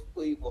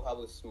 Hopefully, we'll have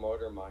a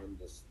smarter mind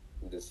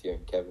this year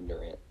in Kevin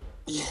Durant.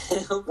 Yeah.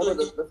 No,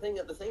 the thing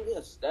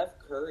is, Steph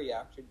Curry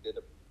actually did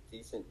a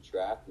decent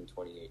draft in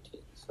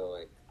 2018. So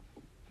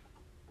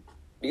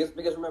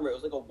because remember it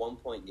was like a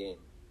 1-point game,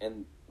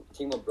 and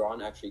Team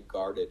LeBron actually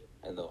guarded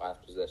in the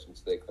last possession,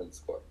 so they couldn't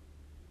score.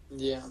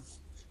 Yeah.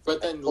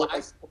 But then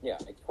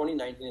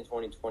 2019 and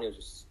 2020 was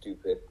just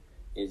stupid.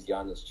 Because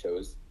Giannis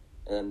chose,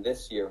 and then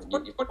this year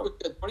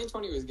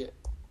 2020 was good.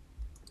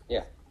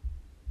 Yeah,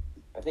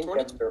 I think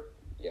Kevin Durant.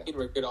 Yeah,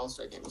 were good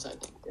All-Star games. I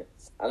think. Yeah,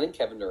 I think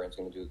Kevin Durant's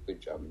going to do a good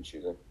job in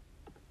shooting.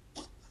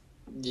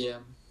 Yeah,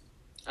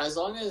 as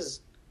long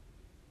as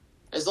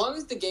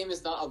the game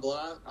is not a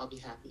blowout, I'll be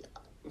happy.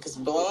 Because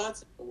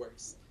blowouts are the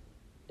worst.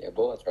 Yeah,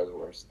 blowouts are the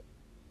worst.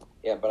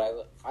 Yeah, but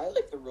I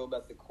like the rule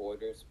about the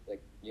quarters.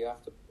 Like you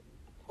have to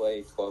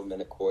play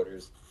 12-minute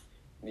quarters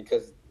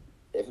because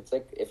if it's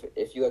like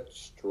if you like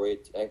destroy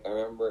it, like I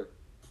remember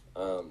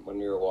when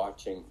we were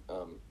watching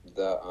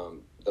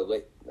the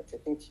late, like, I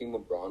think Team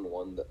LeBron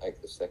won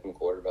the second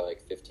quarter by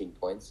like 15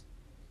 points.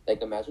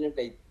 Like imagine if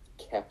they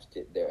kept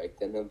it there, like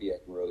then it would be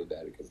like really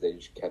bad because they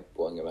just kept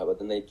blowing them out, but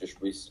then they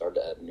just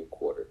restarted at a new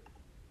quarter.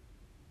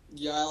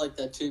 Yeah, I like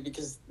that too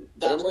because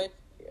that way.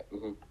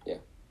 Yeah.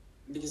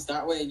 Because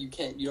that way you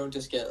don't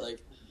just get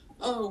like,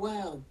 oh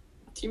wow,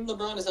 Team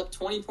LeBron is up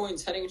 20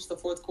 points heading into the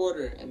fourth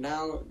quarter and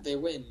now they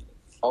win.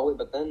 Oh wait,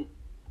 but then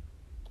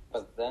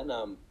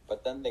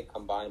they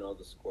combine all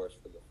the scores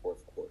for the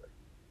fourth quarter.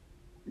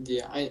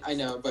 Yeah, I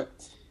know,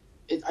 but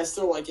I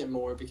still like it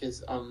more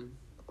because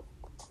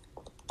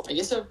I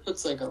guess it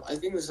puts I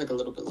think there's like a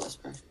little bit less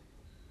pressure.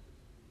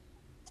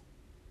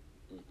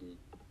 Mm-hmm.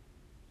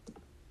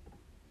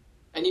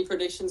 Any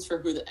predictions for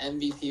who the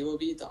MVP will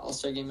be, the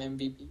All-Star Game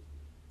MVP?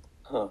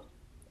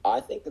 I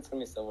think it's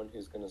gonna be someone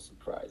who's gonna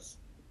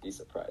be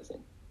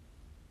surprising.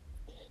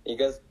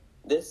 Because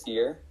this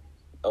year,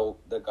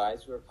 the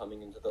guys who are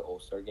coming into the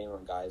All-Star Game are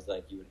guys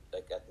like you would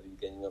like at the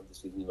beginning of the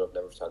season you would have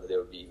never thought that they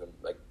would be even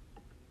like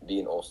be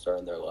an All-Star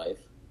in their life.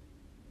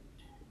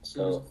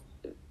 So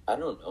I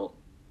don't know.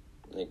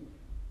 Like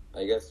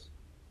I guess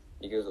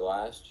because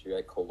last year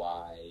like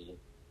Kawhi,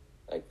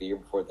 like the year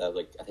before that,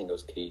 like I think it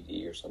was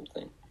KD or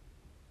something.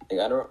 Like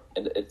I don't.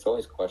 It's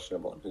always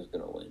questionable on who's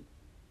gonna win.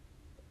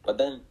 But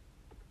then,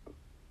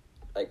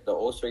 like the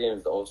All-Star Game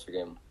is the All-Star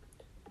Game.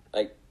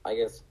 Like I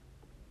guess,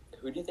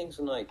 who do you think's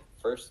gonna like?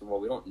 First of all,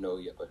 we don't know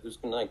yet, but who's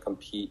gonna like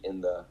compete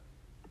in the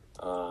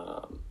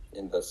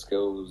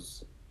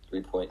skills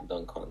 3-point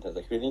dunk contest?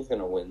 Like who do you think's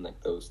gonna win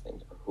like those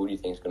things? Or who do you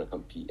think's gonna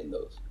compete in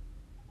those?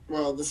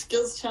 Well, the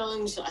skills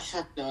challenge, I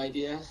have no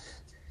idea.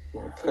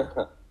 I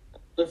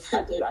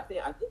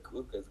think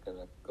Luka's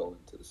gonna go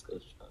into the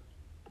skills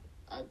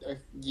challenge.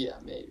 Yeah,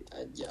 maybe.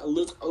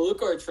 Luka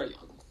or Trae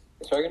Young.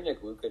 It's probably gonna be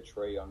like Luka,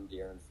 Trae Young,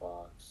 De'Aaron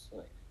Fox,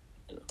 like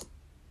you know.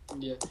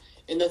 Yeah,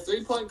 in the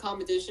 3-point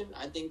competition,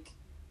 I think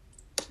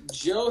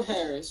Joe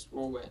Harris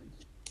will win.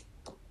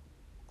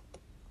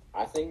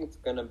 I think it's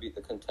gonna be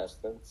the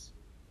contestants.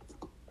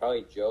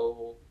 Probably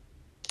Joe,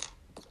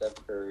 Steph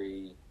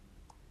Curry,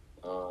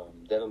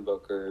 Devin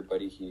Booker,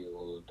 Buddy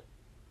Hield,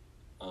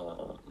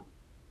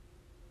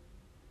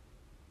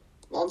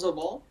 Lonzo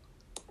Ball.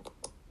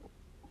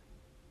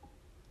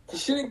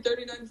 He's shooting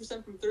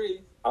 39% from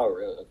 3. Oh,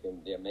 really? Okay,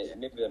 yeah,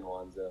 maybe then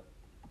Lonzo.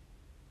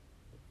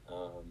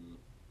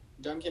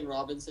 Duncan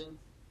Robinson.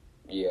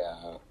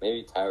 Yeah,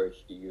 maybe Tyler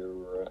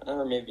Hero,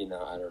 or maybe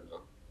not. I don't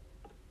know.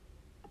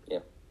 Yeah,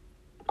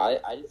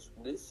 I just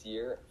this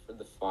year for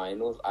the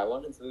finals, I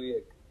wanted to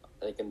be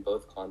like in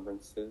both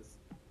conferences.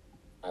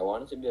 I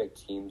wanted to be like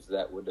teams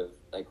that would have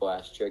like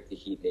last year, like the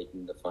Heat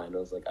making the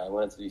finals. Like I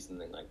wanted to be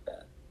something like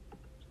that,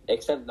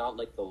 except not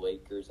like the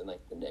Lakers and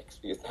like the Knicks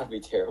because that'd be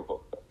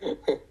terrible.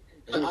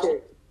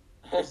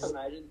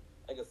 Imagine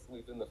like a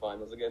sweep in the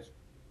finals again.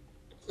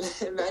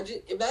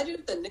 Imagine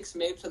if the Knicks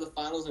made it to the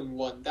finals and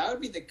won. That would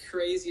be the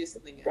craziest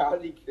thing ever. That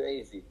would be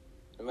crazy.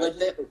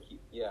 Imagine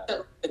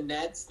the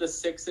Nets, the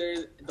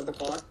Sixers, the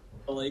Bucks,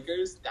 the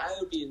Lakers. That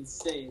would be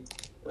insane.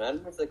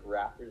 Imagine if it's like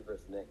Raptors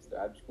versus Knicks. They're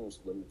actually going to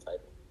win the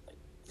title.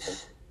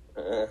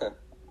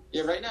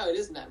 Yeah, right now it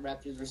is not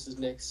Raptors versus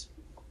Knicks.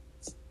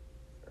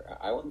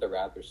 I want the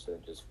Raptors to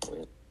just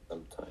win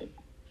sometime.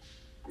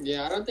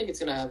 Yeah, I don't think it's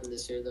going to happen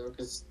this year, though,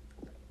 because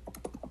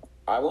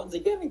I want to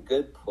get a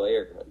good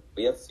player.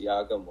 We have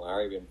Siakam,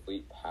 Lowry, Van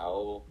Fleet,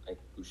 Powell. Like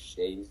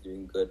Boucher's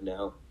doing good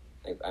now.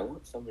 Like I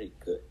want somebody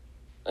good,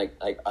 like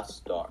a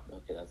star.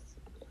 Okay, that's.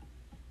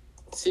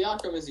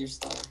 Siakam is your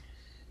star.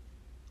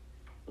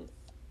 It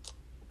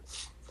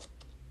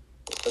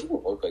doesn't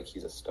look like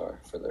he's a star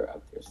for the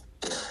Raptors.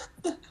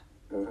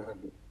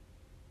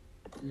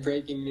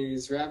 Breaking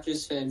news: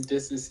 Raptors fan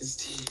disses his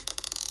team.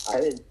 I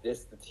didn't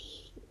diss the team.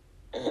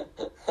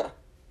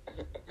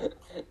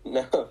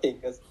 No,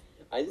 because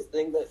I just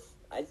think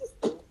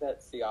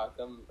that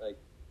Siakam, like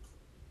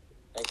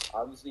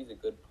obviously he's a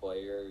good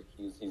player.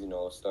 He's an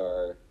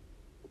all-star,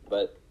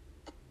 but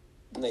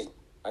like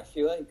I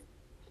feel like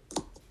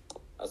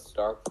a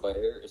star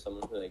player is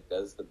someone who like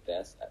does the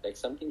best. Like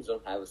some teams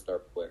don't have a star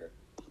player.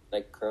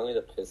 Like currently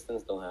the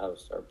Pistons don't have a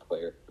star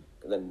player.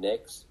 The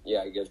Knicks,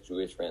 yeah, I guess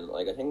Julius Randle.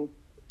 Like I think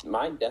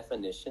my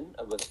definition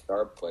of a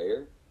star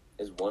player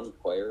is one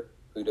player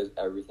who does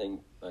everything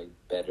like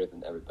better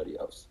than everybody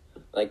else.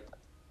 Like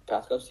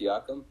Pascal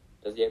Siakam,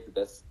 does he have the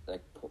best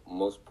like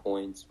most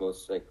points,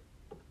 most like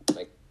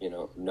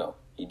no,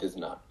 he does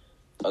not.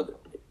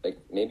 Like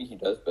maybe he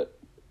does, but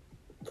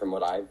from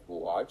what I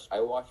watch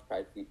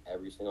practically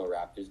every single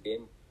Raptors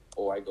game.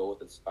 Or I go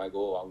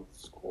along with the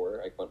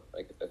score.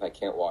 Like if I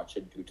can't watch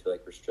it due to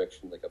like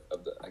restrictions like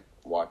of the like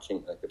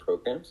watching like the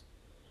programs,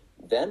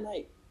 then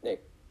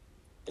it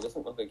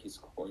doesn't look like he's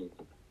scoring.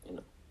 You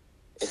know,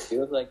 it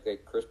feels like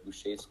Chris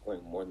Boucher is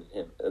scoring more than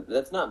him.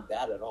 That's not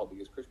bad at all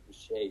because Chris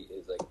Boucher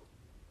is like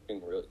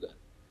doing really good.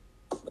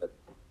 But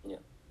yeah,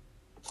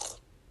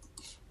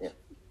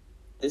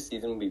 this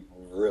season will be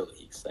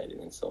really exciting,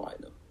 and so I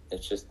know.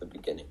 It's just the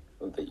beginning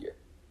of the year.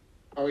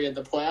 Oh yeah,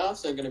 the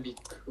playoffs are gonna be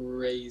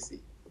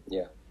crazy.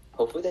 Yeah.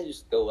 Hopefully they just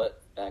still let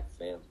back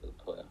fans for the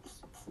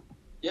playoffs.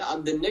 Yeah,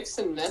 the Knicks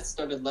and Nets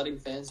started letting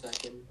fans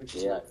back in, which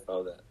is I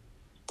saw that.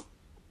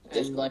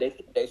 They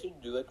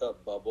should do like a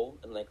bubble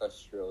in like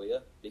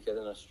Australia, because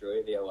in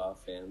Australia they allow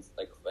fans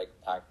like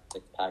pack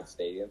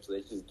stadiums, so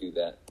they should just do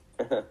that.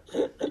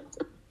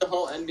 The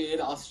whole NBA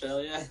to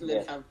Australia and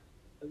then have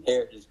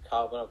here, just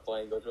cop on a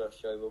plane, go to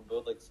Australia. We'll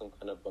build like some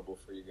kind of bubble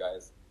for you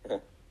guys.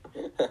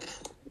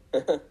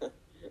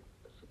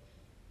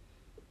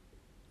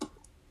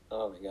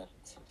 Oh my god.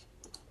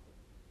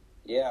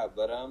 Yeah,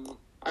 but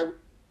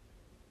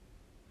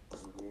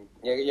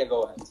yeah,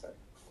 go ahead. Sorry.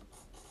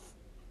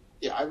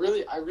 Yeah, I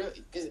really,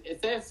 because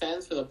if they have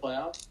fans for the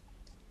playoffs,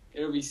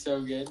 it'll be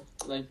so good.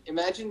 Like,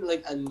 imagine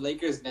like a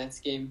Lakers Nets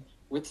game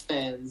with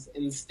fans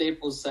in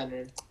Staples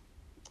Center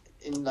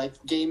in like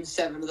Game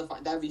 7 of the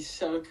final. That'd be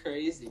so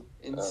crazy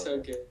and so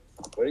good.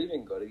 What do you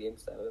even go to Game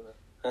 7?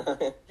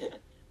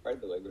 Right,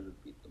 the Lakers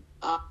would beat them.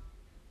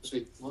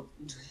 Sweet.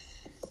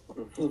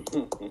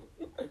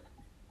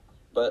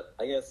 But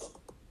I guess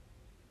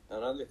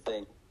another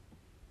thing,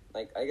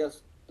 like, I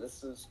guess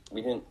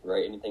we didn't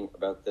write anything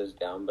about this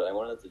down, but I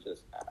wanted to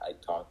just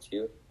talk to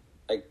you.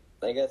 Like,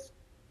 I guess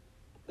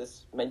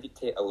this might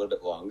take a little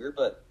bit longer,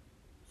 but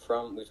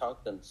we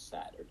talked on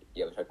Saturday.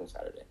 Yeah, we talked on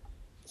Saturday.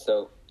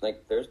 So,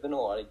 like, there's been a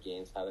lot of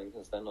games happening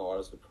since then, a lot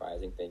of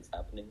surprising things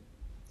happening.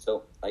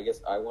 So, I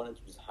guess I wanted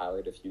to just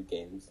highlight a few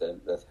games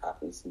that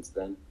happened since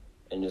then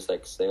and just,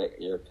 like, say, like,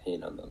 your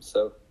opinion on them.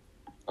 So,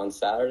 on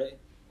Saturday,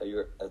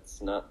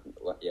 it's not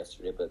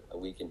yesterday, but a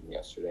weekend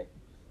yesterday.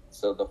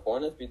 So, the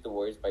Hornets beat the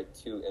Warriors by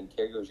 2, and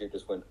Terry Rozier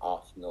just went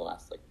off in the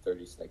last, like,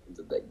 30 seconds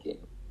of that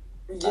game.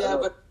 Yeah,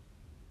 but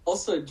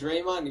also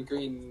Draymond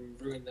Green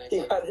ruined that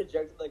game. He got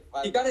ejected like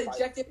 5 He got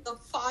ejected in the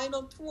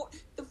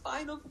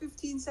final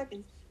 15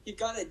 seconds. He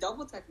got a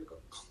double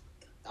technical.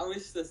 I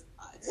was just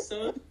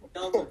so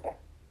dumb.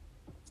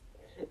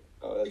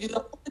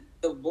 Because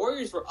the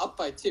Warriors were up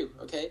by 2,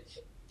 okay?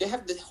 The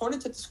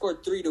Hornets had to score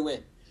 3 to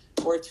win,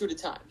 or 2 to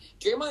tie.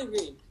 Draymond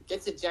Green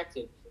gets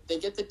ejected. They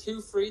get the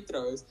 2 free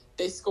throws.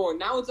 They score.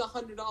 Now it's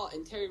 $100,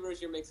 and Terry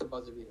Rozier makes a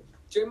buzzer beater.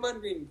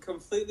 Draymond Green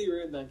completely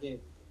ruined that game.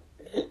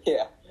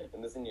 Yeah,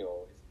 and listen, you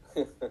always.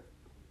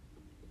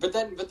 But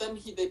then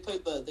they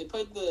played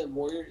the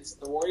Warriors.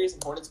 The Warriors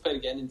and Hornets played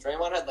again, and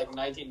Draymond had like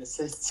 19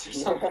 assists or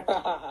something.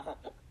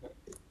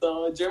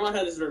 So Draymond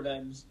had his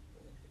revenge.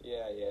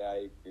 Yeah,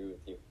 I agree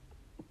with you.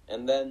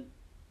 And then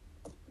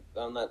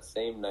on that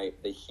same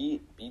night, the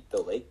Heat beat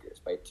the Lakers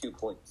by 2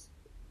 points.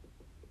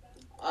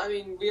 I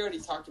mean, we already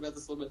talked about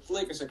this a little bit. The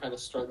Lakers are kind of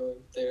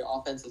struggling. Their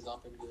offense has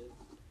not been good.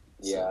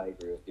 Yeah, I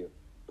agree with you.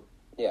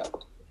 Yeah.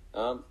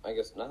 I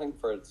guess nothing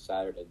for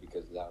Saturday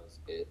because that was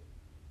it.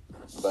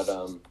 But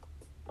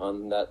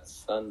on that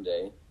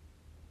Sunday,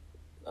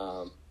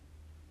 the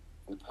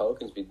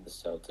Pelicans beat the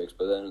Celtics,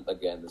 but then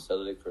again the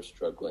Celtics were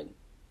struggling.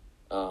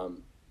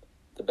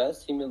 The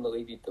best team in the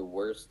league beat the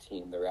worst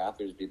team. The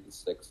Raptors beat the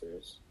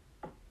Sixers.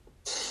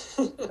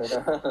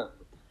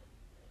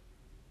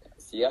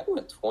 Siakam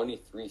went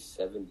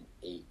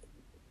 23-7-8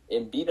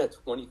 and beat a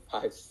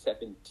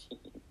 25-17.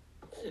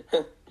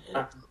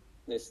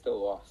 They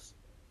still lost.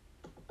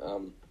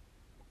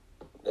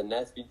 The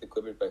Nets beat the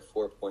Clippers by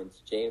 4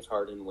 points. James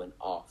Harden went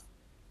off.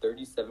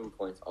 37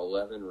 points,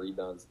 11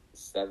 rebounds,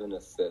 7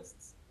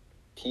 assists.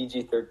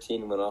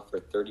 PG-13 went off for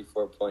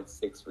 34 points,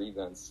 6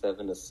 rebounds,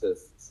 7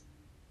 assists.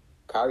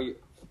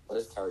 What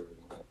is Kyrie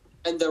doing that?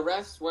 And the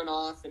refs went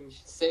off and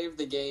saved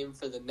the game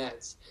for the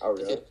Nets. Oh,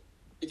 really?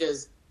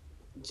 Because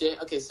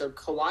so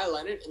Kawhi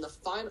Leonard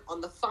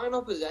on the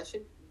final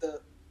possession,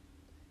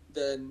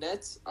 the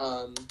Nets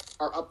are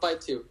up by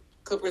 2.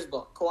 Clippers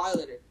ball. Kawhi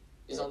Leonard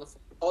is on the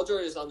Paul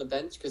George is on the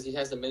bench because he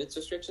has the minutes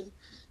restriction.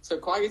 So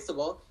Kawhi gets the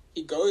ball.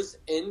 He goes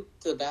into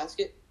the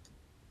basket.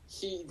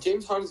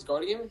 James Harden's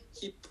guarding him.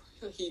 He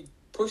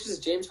pushes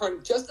James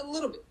Harden just a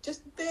little bit,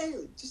 just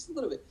barely, just a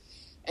little bit,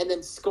 and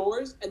then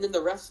scores. And then the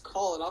refs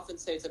call it off and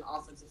say it's an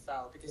offensive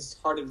foul because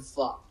Harden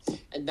flopped.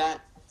 And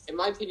that, in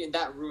my opinion,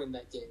 that ruined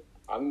that game.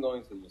 I'm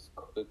going to just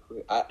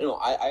quickly. I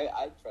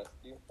trust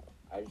you.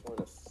 I just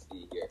want to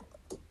see here.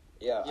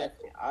 Yeah.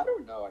 I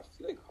don't know. I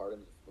feel like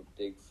Harden's a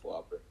big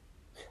flopper.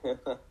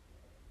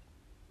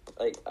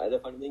 The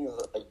funny thing is,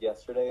 like,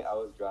 yesterday I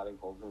was driving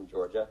home from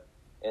Georgia,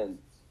 and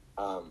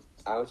I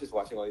was just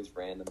watching all these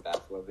random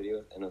basketball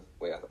videos, and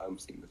I'm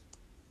seeing this.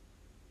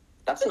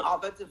 That's an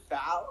offensive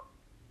foul?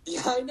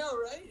 Yeah, I know,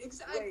 right?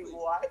 Exactly. Wait,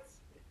 what?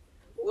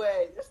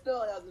 Wait, there's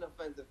still as an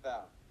offensive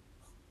foul.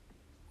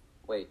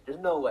 Wait, there's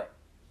no way.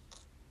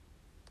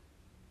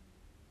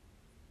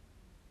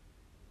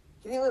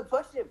 He didn't even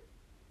push him.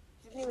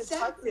 He didn't even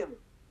touch him.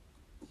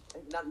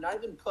 Not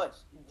even push.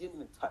 He didn't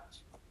even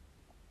touch.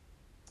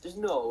 There's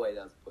no way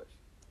that was a push.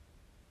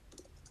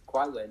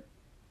 Kawhi went.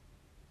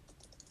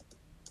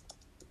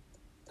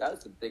 That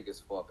was the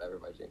biggest flop ever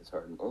by James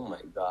Harden. Oh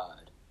my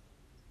god.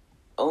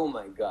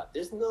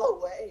 There's no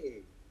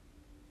way.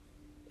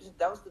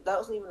 That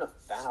wasn't even a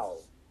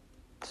foul.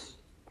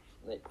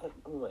 Like,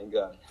 oh my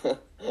god.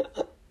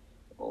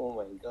 Oh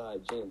my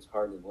God, James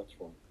Harden, what's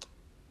wrong?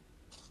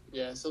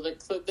 Yeah, so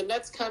the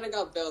Nets kind of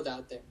got bailed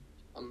out there.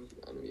 I'm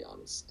gonna be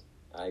honest.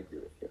 I agree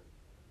with you.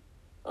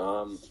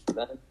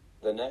 Then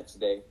the next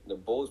day, the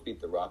Bulls beat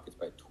the Rockets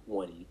by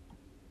 20.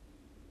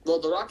 Well,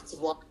 the Rockets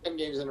have won 10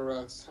 games in a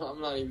row, so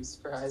I'm not even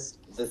surprised.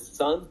 The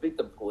Suns beat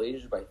the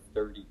Blazers by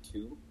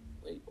 32.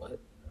 Wait, what?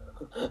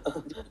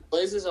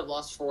 Blazers have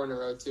lost 4 in a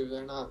row too.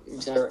 They're not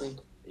exactly.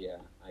 Yeah,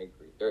 I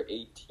agree. They're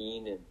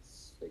 18 and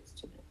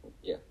 16. I think.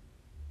 Yeah.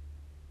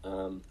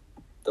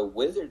 The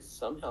Wizards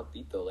somehow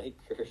beat the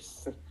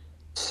Lakers.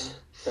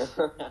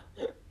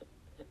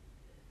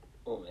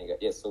 Oh my God!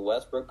 Yeah, so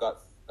Westbrook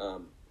got.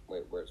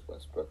 Wait, where's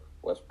Westbrook?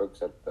 Westbrook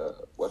is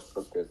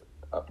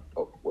up.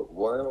 Oh,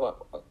 where?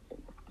 What?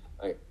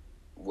 Okay,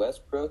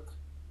 Westbrook.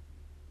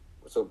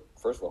 So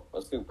first of all,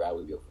 let's do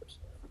Bradley Beal first.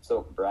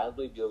 So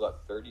Bradley Beal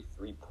got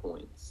 33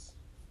 points.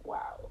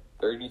 Wow,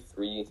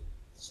 33,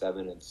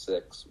 7 and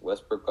 6.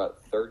 Westbrook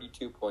got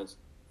 32 points,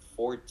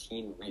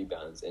 14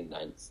 rebounds, and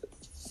 9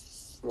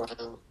 assists.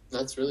 Wow,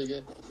 that's really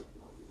good.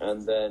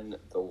 And then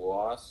the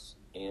Los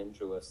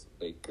Angeles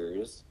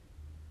Lakers.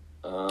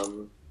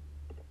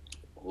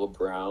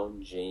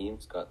 LeBron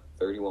James got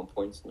 31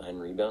 points, 9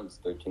 rebounds,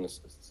 13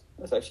 assists.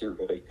 That's actually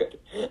really good.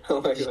 Oh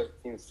my God, the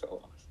team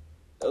still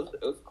lost.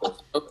 It was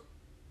close.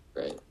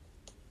 Right.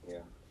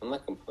 Yeah, I'm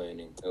not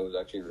complaining. It was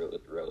actually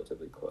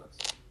relatively close.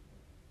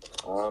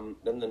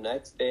 Then the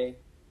next day,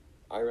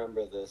 I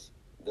remember this.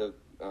 The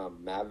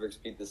Mavericks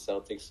beat the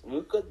Celtics.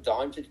 Luka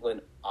Doncic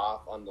went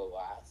off on the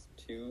last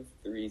 2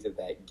 threes of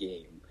that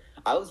game.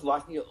 I was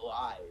watching it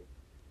live,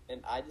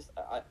 and I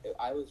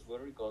was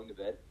literally going to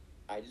bed.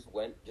 I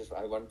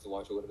wanted to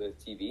watch a little bit of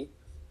TV.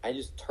 I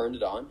just turned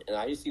it on, and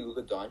I just see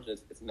Luka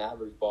Doncic. It's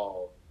Mavericks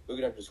ball.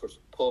 Luka Doncic scores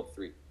pull-up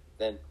 3.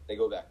 Then they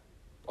go back.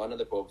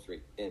 Another pull-up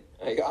 3. And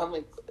I'm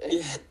like,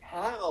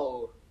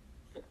 how?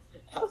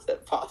 How's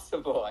that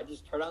possible? I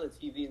just turn on the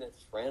TV, and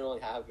that's randomly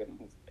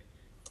happens.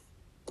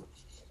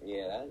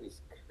 Yeah, that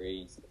is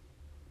crazy.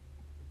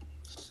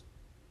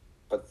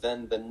 But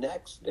then the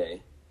next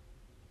day,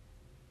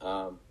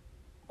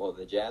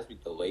 the Jazz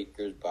beat the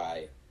Lakers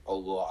by a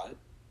lot.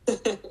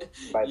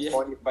 By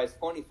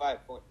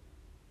 25 points.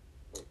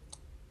 Wait,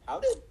 how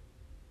did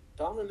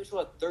Donovan Mitchell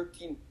have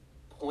 13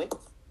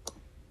 points?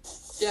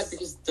 Yeah,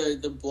 because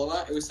the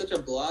blowout, it was such a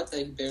blowout that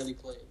he barely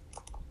played.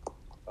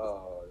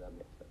 Oh, that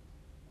makes sense.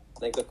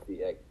 Like, let's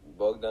see,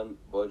 Bojan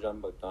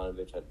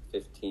Bogdanovic had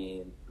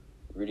 15,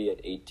 Rudy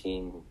had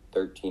 18,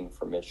 13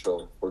 for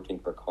Mitchell, 14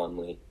 for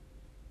Conley,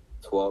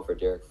 12 for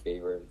Derek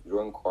Favors,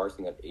 Jordan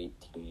Clarkson had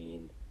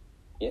 18.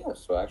 Yeah,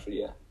 so actually,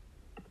 yeah,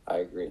 I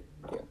agree.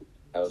 Yeah,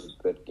 that was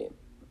a good game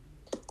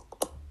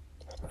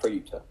for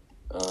Utah.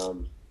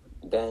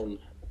 Then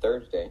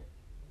Thursday,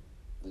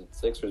 the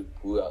Sixers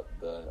blew out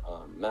the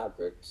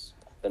Mavericks.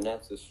 The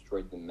Nets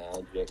destroyed the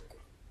Magic.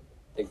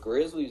 The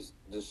Grizzlies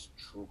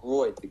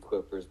destroyed the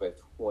Clippers by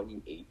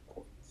 28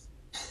 points.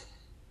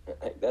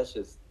 That's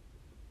just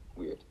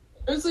weird.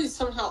 Grizzlies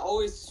somehow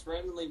always just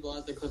randomly blow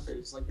out the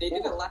Clippers. Like, they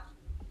did it last.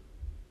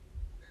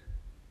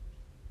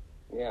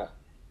 Yeah.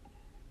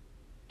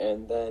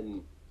 And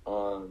then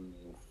on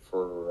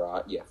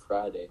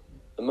Friday,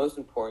 the most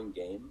important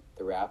game,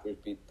 the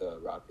Raptors beat the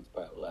Rockets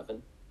by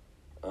 11.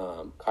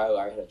 Kyle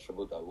Lowry had a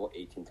triple-double,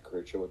 18th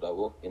career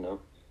triple-double, you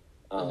know.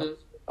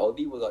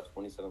 LB was at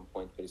 27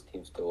 points, but his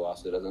team still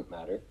lost. It doesn't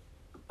matter.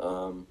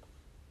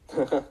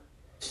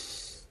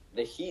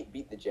 The Heat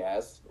beat the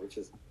Jazz, which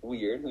is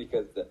weird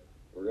because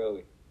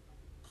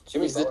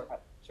Jimmy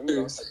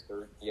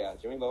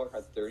Butler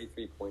had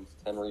 33 points,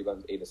 10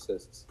 rebounds, 8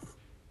 assists.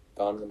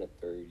 Donovan at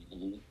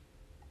 30.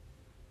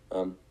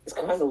 It's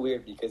kind of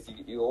weird because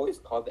you always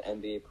call the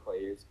NBA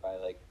players by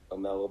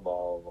LaMelo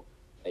Ball,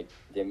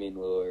 Damian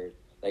Lillard.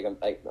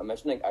 I'm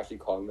actually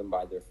calling them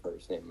by their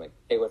first name. Like,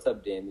 hey, what's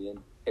up,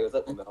 Damian? Hey, what's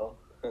up, LaMelo?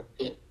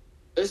 Yeah.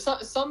 There's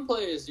some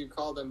players you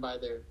call them by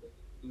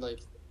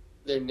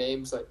their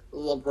names, like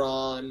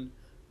LeBron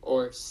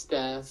or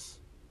Steph.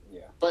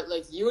 Yeah. But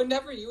you would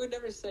never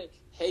say,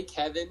 "Hey,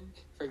 Kevin,"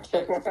 for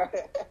Kevin.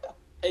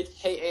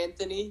 hey,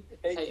 Anthony.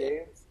 Hey,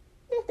 James.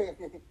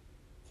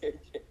 Hey,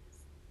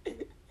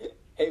 James.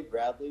 Hey,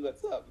 Bradley,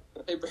 what's up?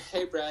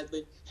 Hey,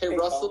 Bradley. Hey,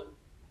 Russell. Colin.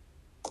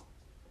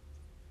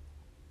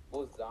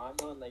 Well,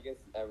 Zion, I guess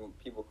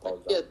people call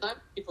Zion. Yeah, not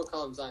people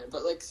call him Zion,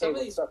 but some of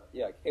these.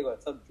 Hey,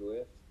 what's up,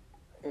 Julius?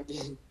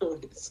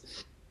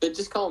 They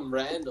just call him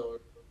Randall.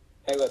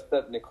 Hey, what's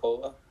up,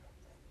 Nicola?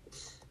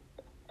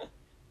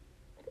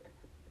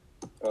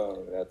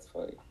 Oh, that's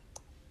funny.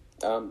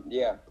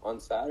 On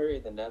Saturday,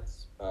 the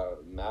Nets,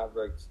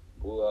 Mavericks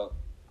blew up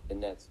the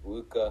Nets.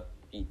 Luka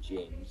beat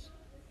James.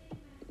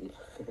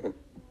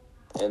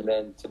 And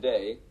then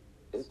today,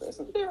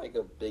 isn't there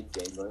a big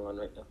game going on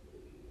right now?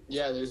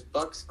 Yeah, there's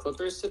Bucks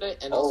Clippers today,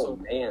 and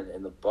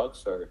and the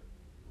Bucks the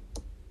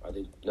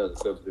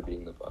Clippers are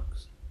beating the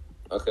Bucks.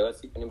 Okay, let's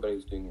see if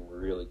anybody's doing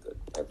really good.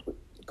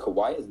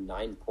 Kawhi has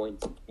 9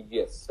 points and PG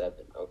has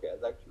 7. Okay,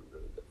 that's actually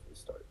really good for the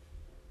start.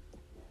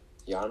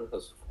 Giannis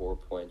has 4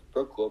 points.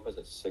 Brook Lopez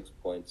has 6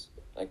 points.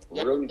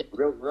 Really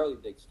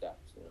big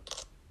stats, you know.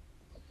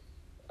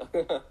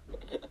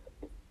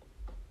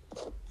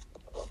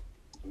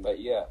 But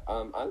yeah,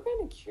 I'm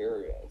kind of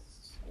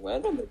curious.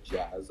 When are the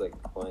Jazz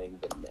playing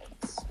the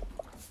Nets?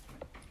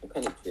 I'm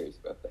kind of curious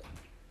about that.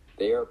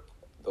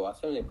 The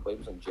last time they played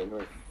was on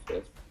January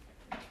 5th.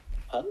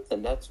 How did the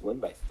Nets win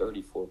by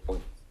 34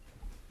 points?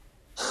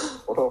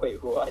 Oh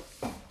wait, what?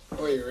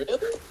 Wait,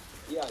 really?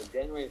 Yeah,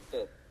 January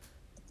 5th.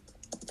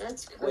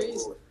 That's crazy.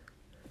 Wait.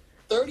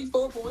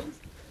 34 points?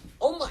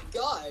 Oh my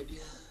god!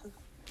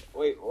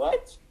 Wait,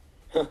 what?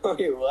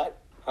 Wait, what?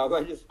 How am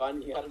I just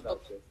finding out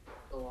about this?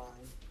 Why?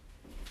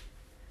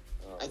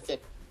 Oh. I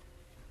think.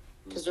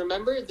 Because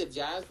remember, the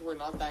Jazz were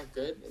not that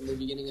good in the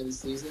beginning of the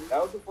season.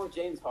 That was before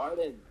James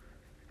Harden.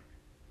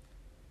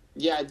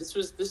 Yeah, this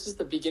is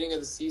the beginning of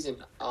the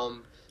season.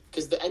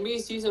 Because the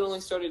NBA season only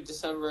started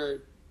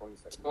December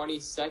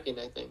 22nd,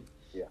 I think.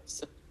 Yeah.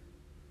 So,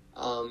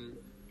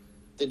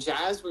 the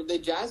Jazz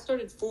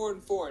started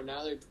 4-4, and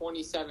now they're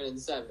 27-7.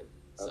 That's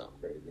so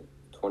crazy.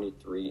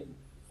 23-3.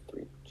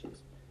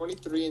 Jeez.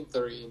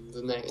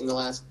 23-3 in the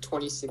last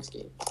 26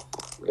 games.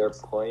 They're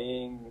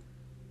playing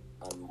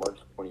on March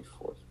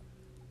 24th.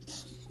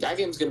 That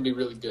game's gonna be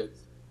really good.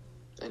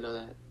 I know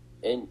that.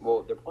 And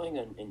they're playing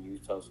in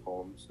Utah's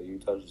home, so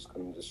Utah's just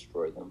gonna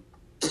destroy them.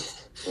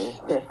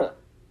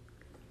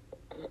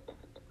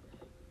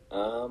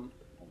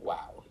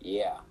 Wow.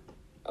 Yeah,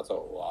 that's a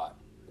lot.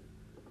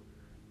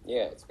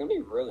 Yeah, it's gonna be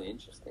really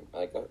interesting.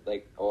 Like a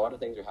lot of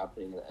things are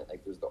happening.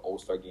 Like there's the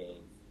All-Star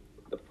game,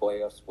 the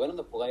playoffs. When are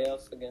the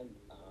playoffs again?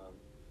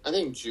 I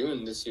think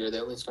June this year. They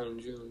only start in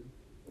June.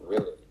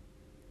 Really?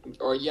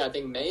 Or yeah, I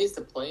think May is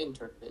the play-in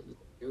tournament in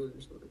June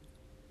or something.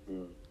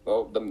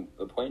 Well, the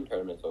play-in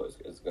tournament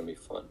is gonna be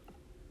fun.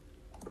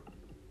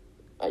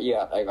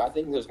 Yeah, I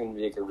think there's gonna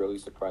be a really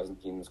surprising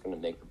team that's gonna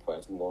make the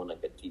playoffs and go on a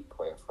deep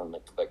playoff run,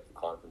 like the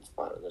conference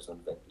finals or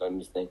something. Don't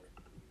you think?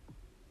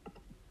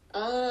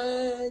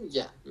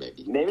 Yeah,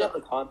 maybe. Maybe not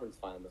the conference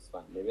final. That's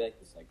fine. Maybe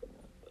the second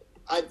round. But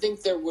I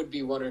think there would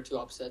be one or two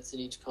upsets in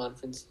each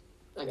conference.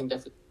 I can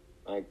definitely.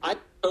 I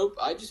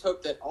just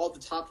hope that all the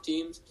top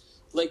teams,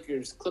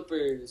 Lakers,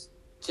 Clippers,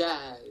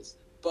 Jazz,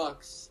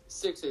 Bucks,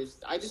 Sixers.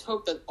 I just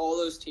hope that all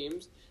those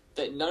teams,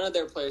 that none of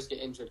their players get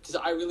injured, because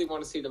I really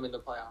want to see them in the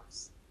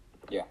playoffs.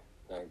 Yeah,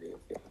 I agree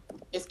with you.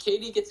 If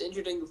KD gets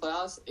injured in the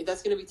playoffs,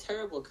 that's going to be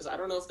terrible, because I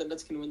don't know if the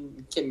Nets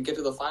can get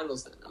to the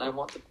finals then, and I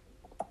want them.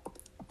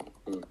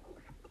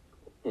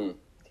 Do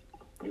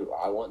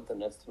I want the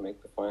Nets to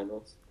make the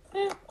finals?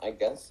 Yeah, I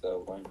guess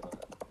so. Why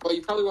not? Well,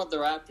 you probably want the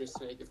Raptors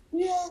to make it.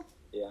 Yeah.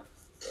 Yeah.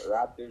 The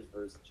Raptors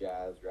versus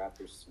Jazz.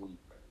 Raptors sweep,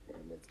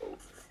 and it's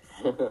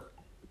over.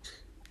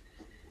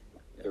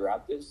 The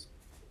Raptors,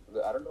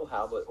 I don't know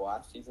how, but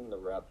last season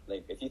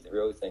if you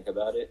really think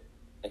about it,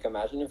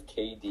 imagine if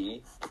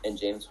KD and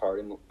James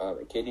Harden,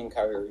 KD and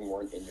Kyrie Irving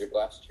weren't injured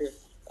last year,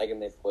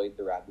 and they played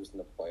the Raptors in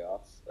the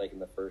playoffs, in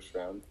the first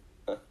round.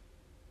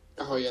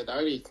 Oh yeah, that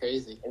would be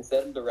crazy.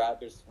 Instead of the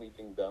Raptors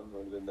sweeping them, it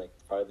would have been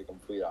probably the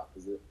complete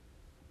opposite.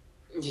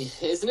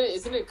 Isn't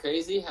it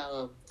crazy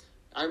how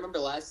I remember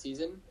last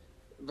season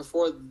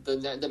before the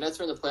Nets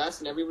were in the playoffs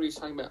and everybody was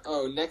talking about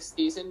next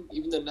season,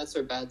 even though the Nets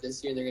are bad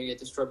this year and they're gonna get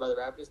destroyed by the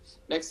Raptors,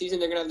 next season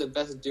they're gonna have the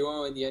best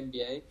duo in the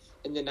NBA,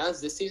 and then now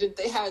this season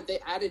they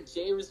added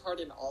James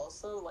Harden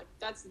also.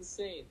 That's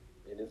insane.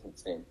 It is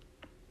insane.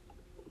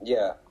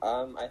 Yeah,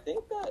 I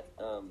think that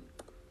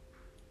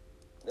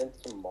then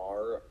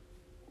tomorrow.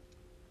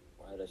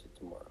 Why did I say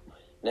tomorrow?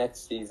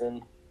 Next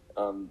season,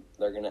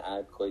 they're gonna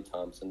add Klay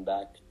Thompson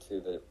back to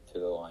the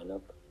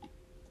lineup.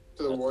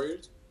 To the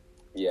Warriors?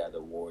 Yeah,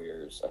 the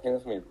Warriors. I think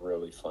that's gonna be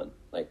really fun.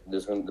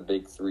 The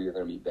big three are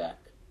gonna be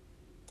back.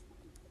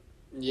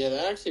 Yeah,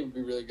 that actually would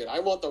be really good. I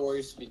want the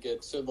Warriors to be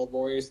good, so the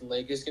Warriors and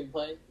Lakers can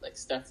play,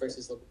 Steph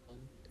versus LeBron.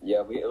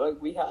 Yeah, we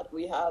had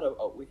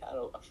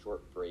a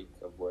short break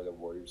of where the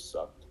Warriors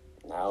sucked.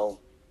 Now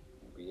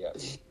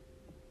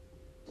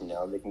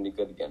now they can be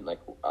good again. The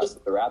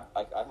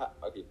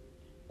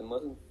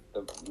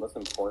most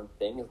important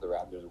thing is the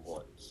Raptors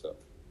won. So,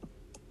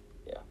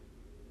 yeah.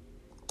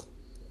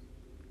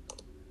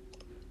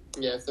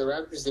 Yeah, if the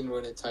Raptors didn't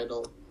win a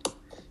title,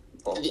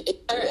 the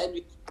entire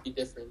NBA would be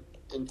different.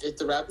 And if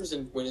the Raptors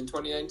didn't win in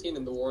 2019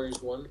 and the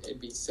Warriors won,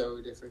 it'd be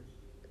so different.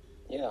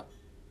 Yeah.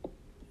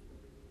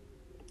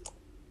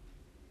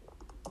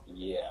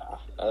 Yeah,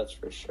 that's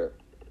for sure.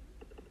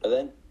 But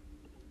then,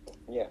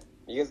 yeah,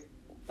 because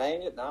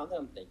now that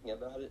I'm thinking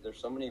about it, there's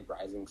so many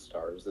rising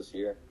stars this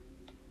year.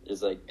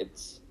 There's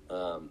what's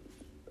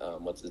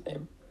his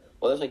name?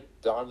 Well, there's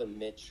Donovan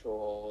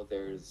Mitchell.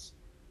 There's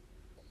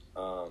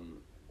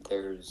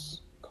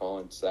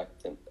Colin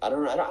Sexton. I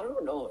don't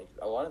know.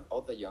 A lot of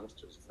all the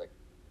youngsters.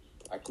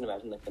 I can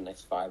imagine the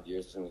next 5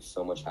 years there's gonna be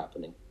so much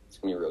happening. It's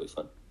gonna be really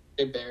fun.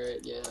 Jay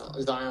Barrett, yeah,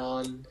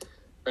 Zion,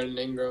 Brandon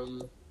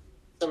Ingram,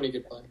 so many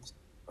good players.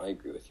 I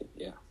agree with you.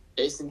 Yeah.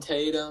 Jason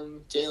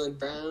Tatum, Jaylen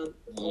Brown.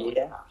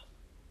 Yeah.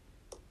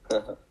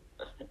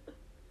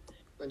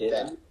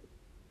 Yeah.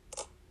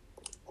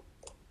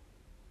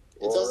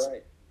 It's also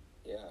right.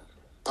 Yeah.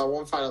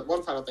 one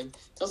final thing.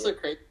 It's also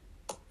crazy.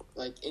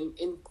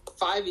 In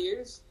 5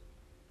 years,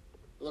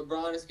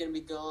 LeBron is going to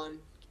be gone.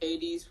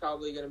 KD's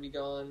probably going to be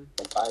gone.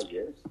 In 5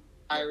 years?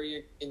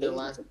 Kyrie in the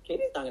last...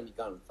 KD's not going to be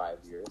gone in 5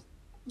 years.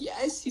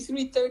 Yes, he's going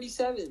to be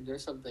 37 or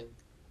something.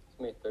 He's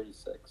going to be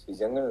 36. He's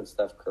younger than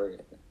Steph Curry,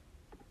 I think.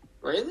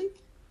 Really?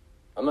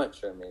 I'm not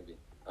sure, maybe.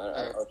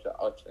 I'll check.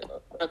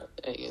 What I'm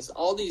saying is,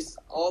 all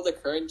the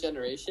current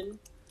generation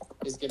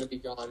is going to be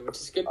gone, which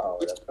is good.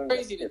 Which is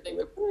crazy to think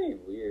of. That's really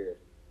weird.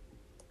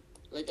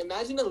 Like,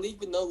 imagine a league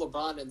with no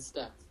LeBron and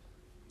Steph.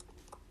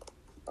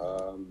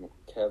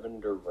 Kevin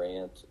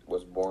Durant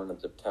was born on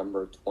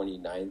September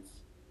 29th,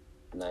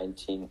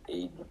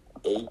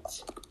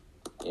 1988,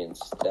 and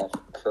Steph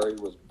Curry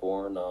was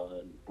born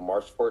on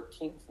March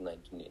 14th,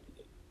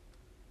 1988.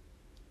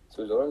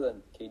 So he's older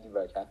than KD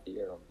by like half a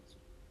year almost.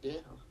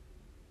 Yeah.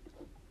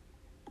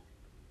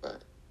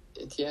 But,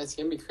 it's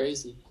going to be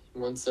crazy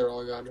once they're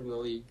all gone from the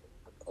league.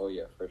 Oh,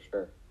 yeah, for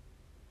sure.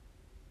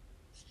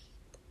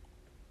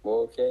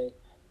 Well, okay.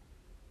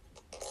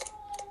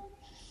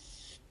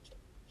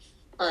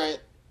 All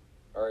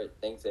right.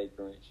 Thanks,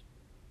 Ekamresh.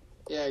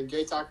 Yeah,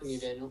 great talking to you,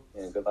 Daniel.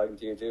 Yeah, good talking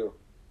to you, too.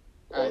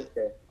 All right.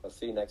 Okay. I'll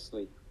see you next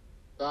week.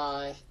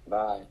 Bye.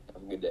 Bye.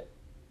 Have a good day.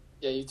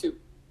 Yeah, you too.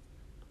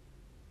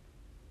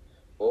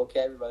 Well, okay,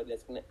 everybody.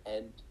 That's going to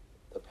end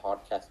the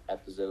podcast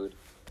episode.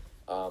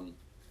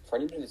 For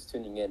anybody that's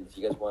tuning in, if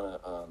you guys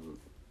want to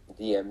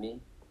DM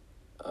me,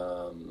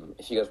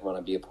 if you guys want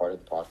to be a part of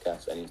the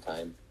podcast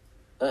anytime,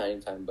 not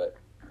anytime, but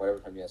whatever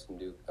time you guys can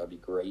do, that would be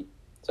great.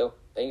 So,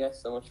 thank you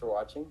guys so much for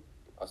watching.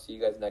 I'll see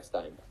you guys next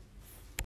time.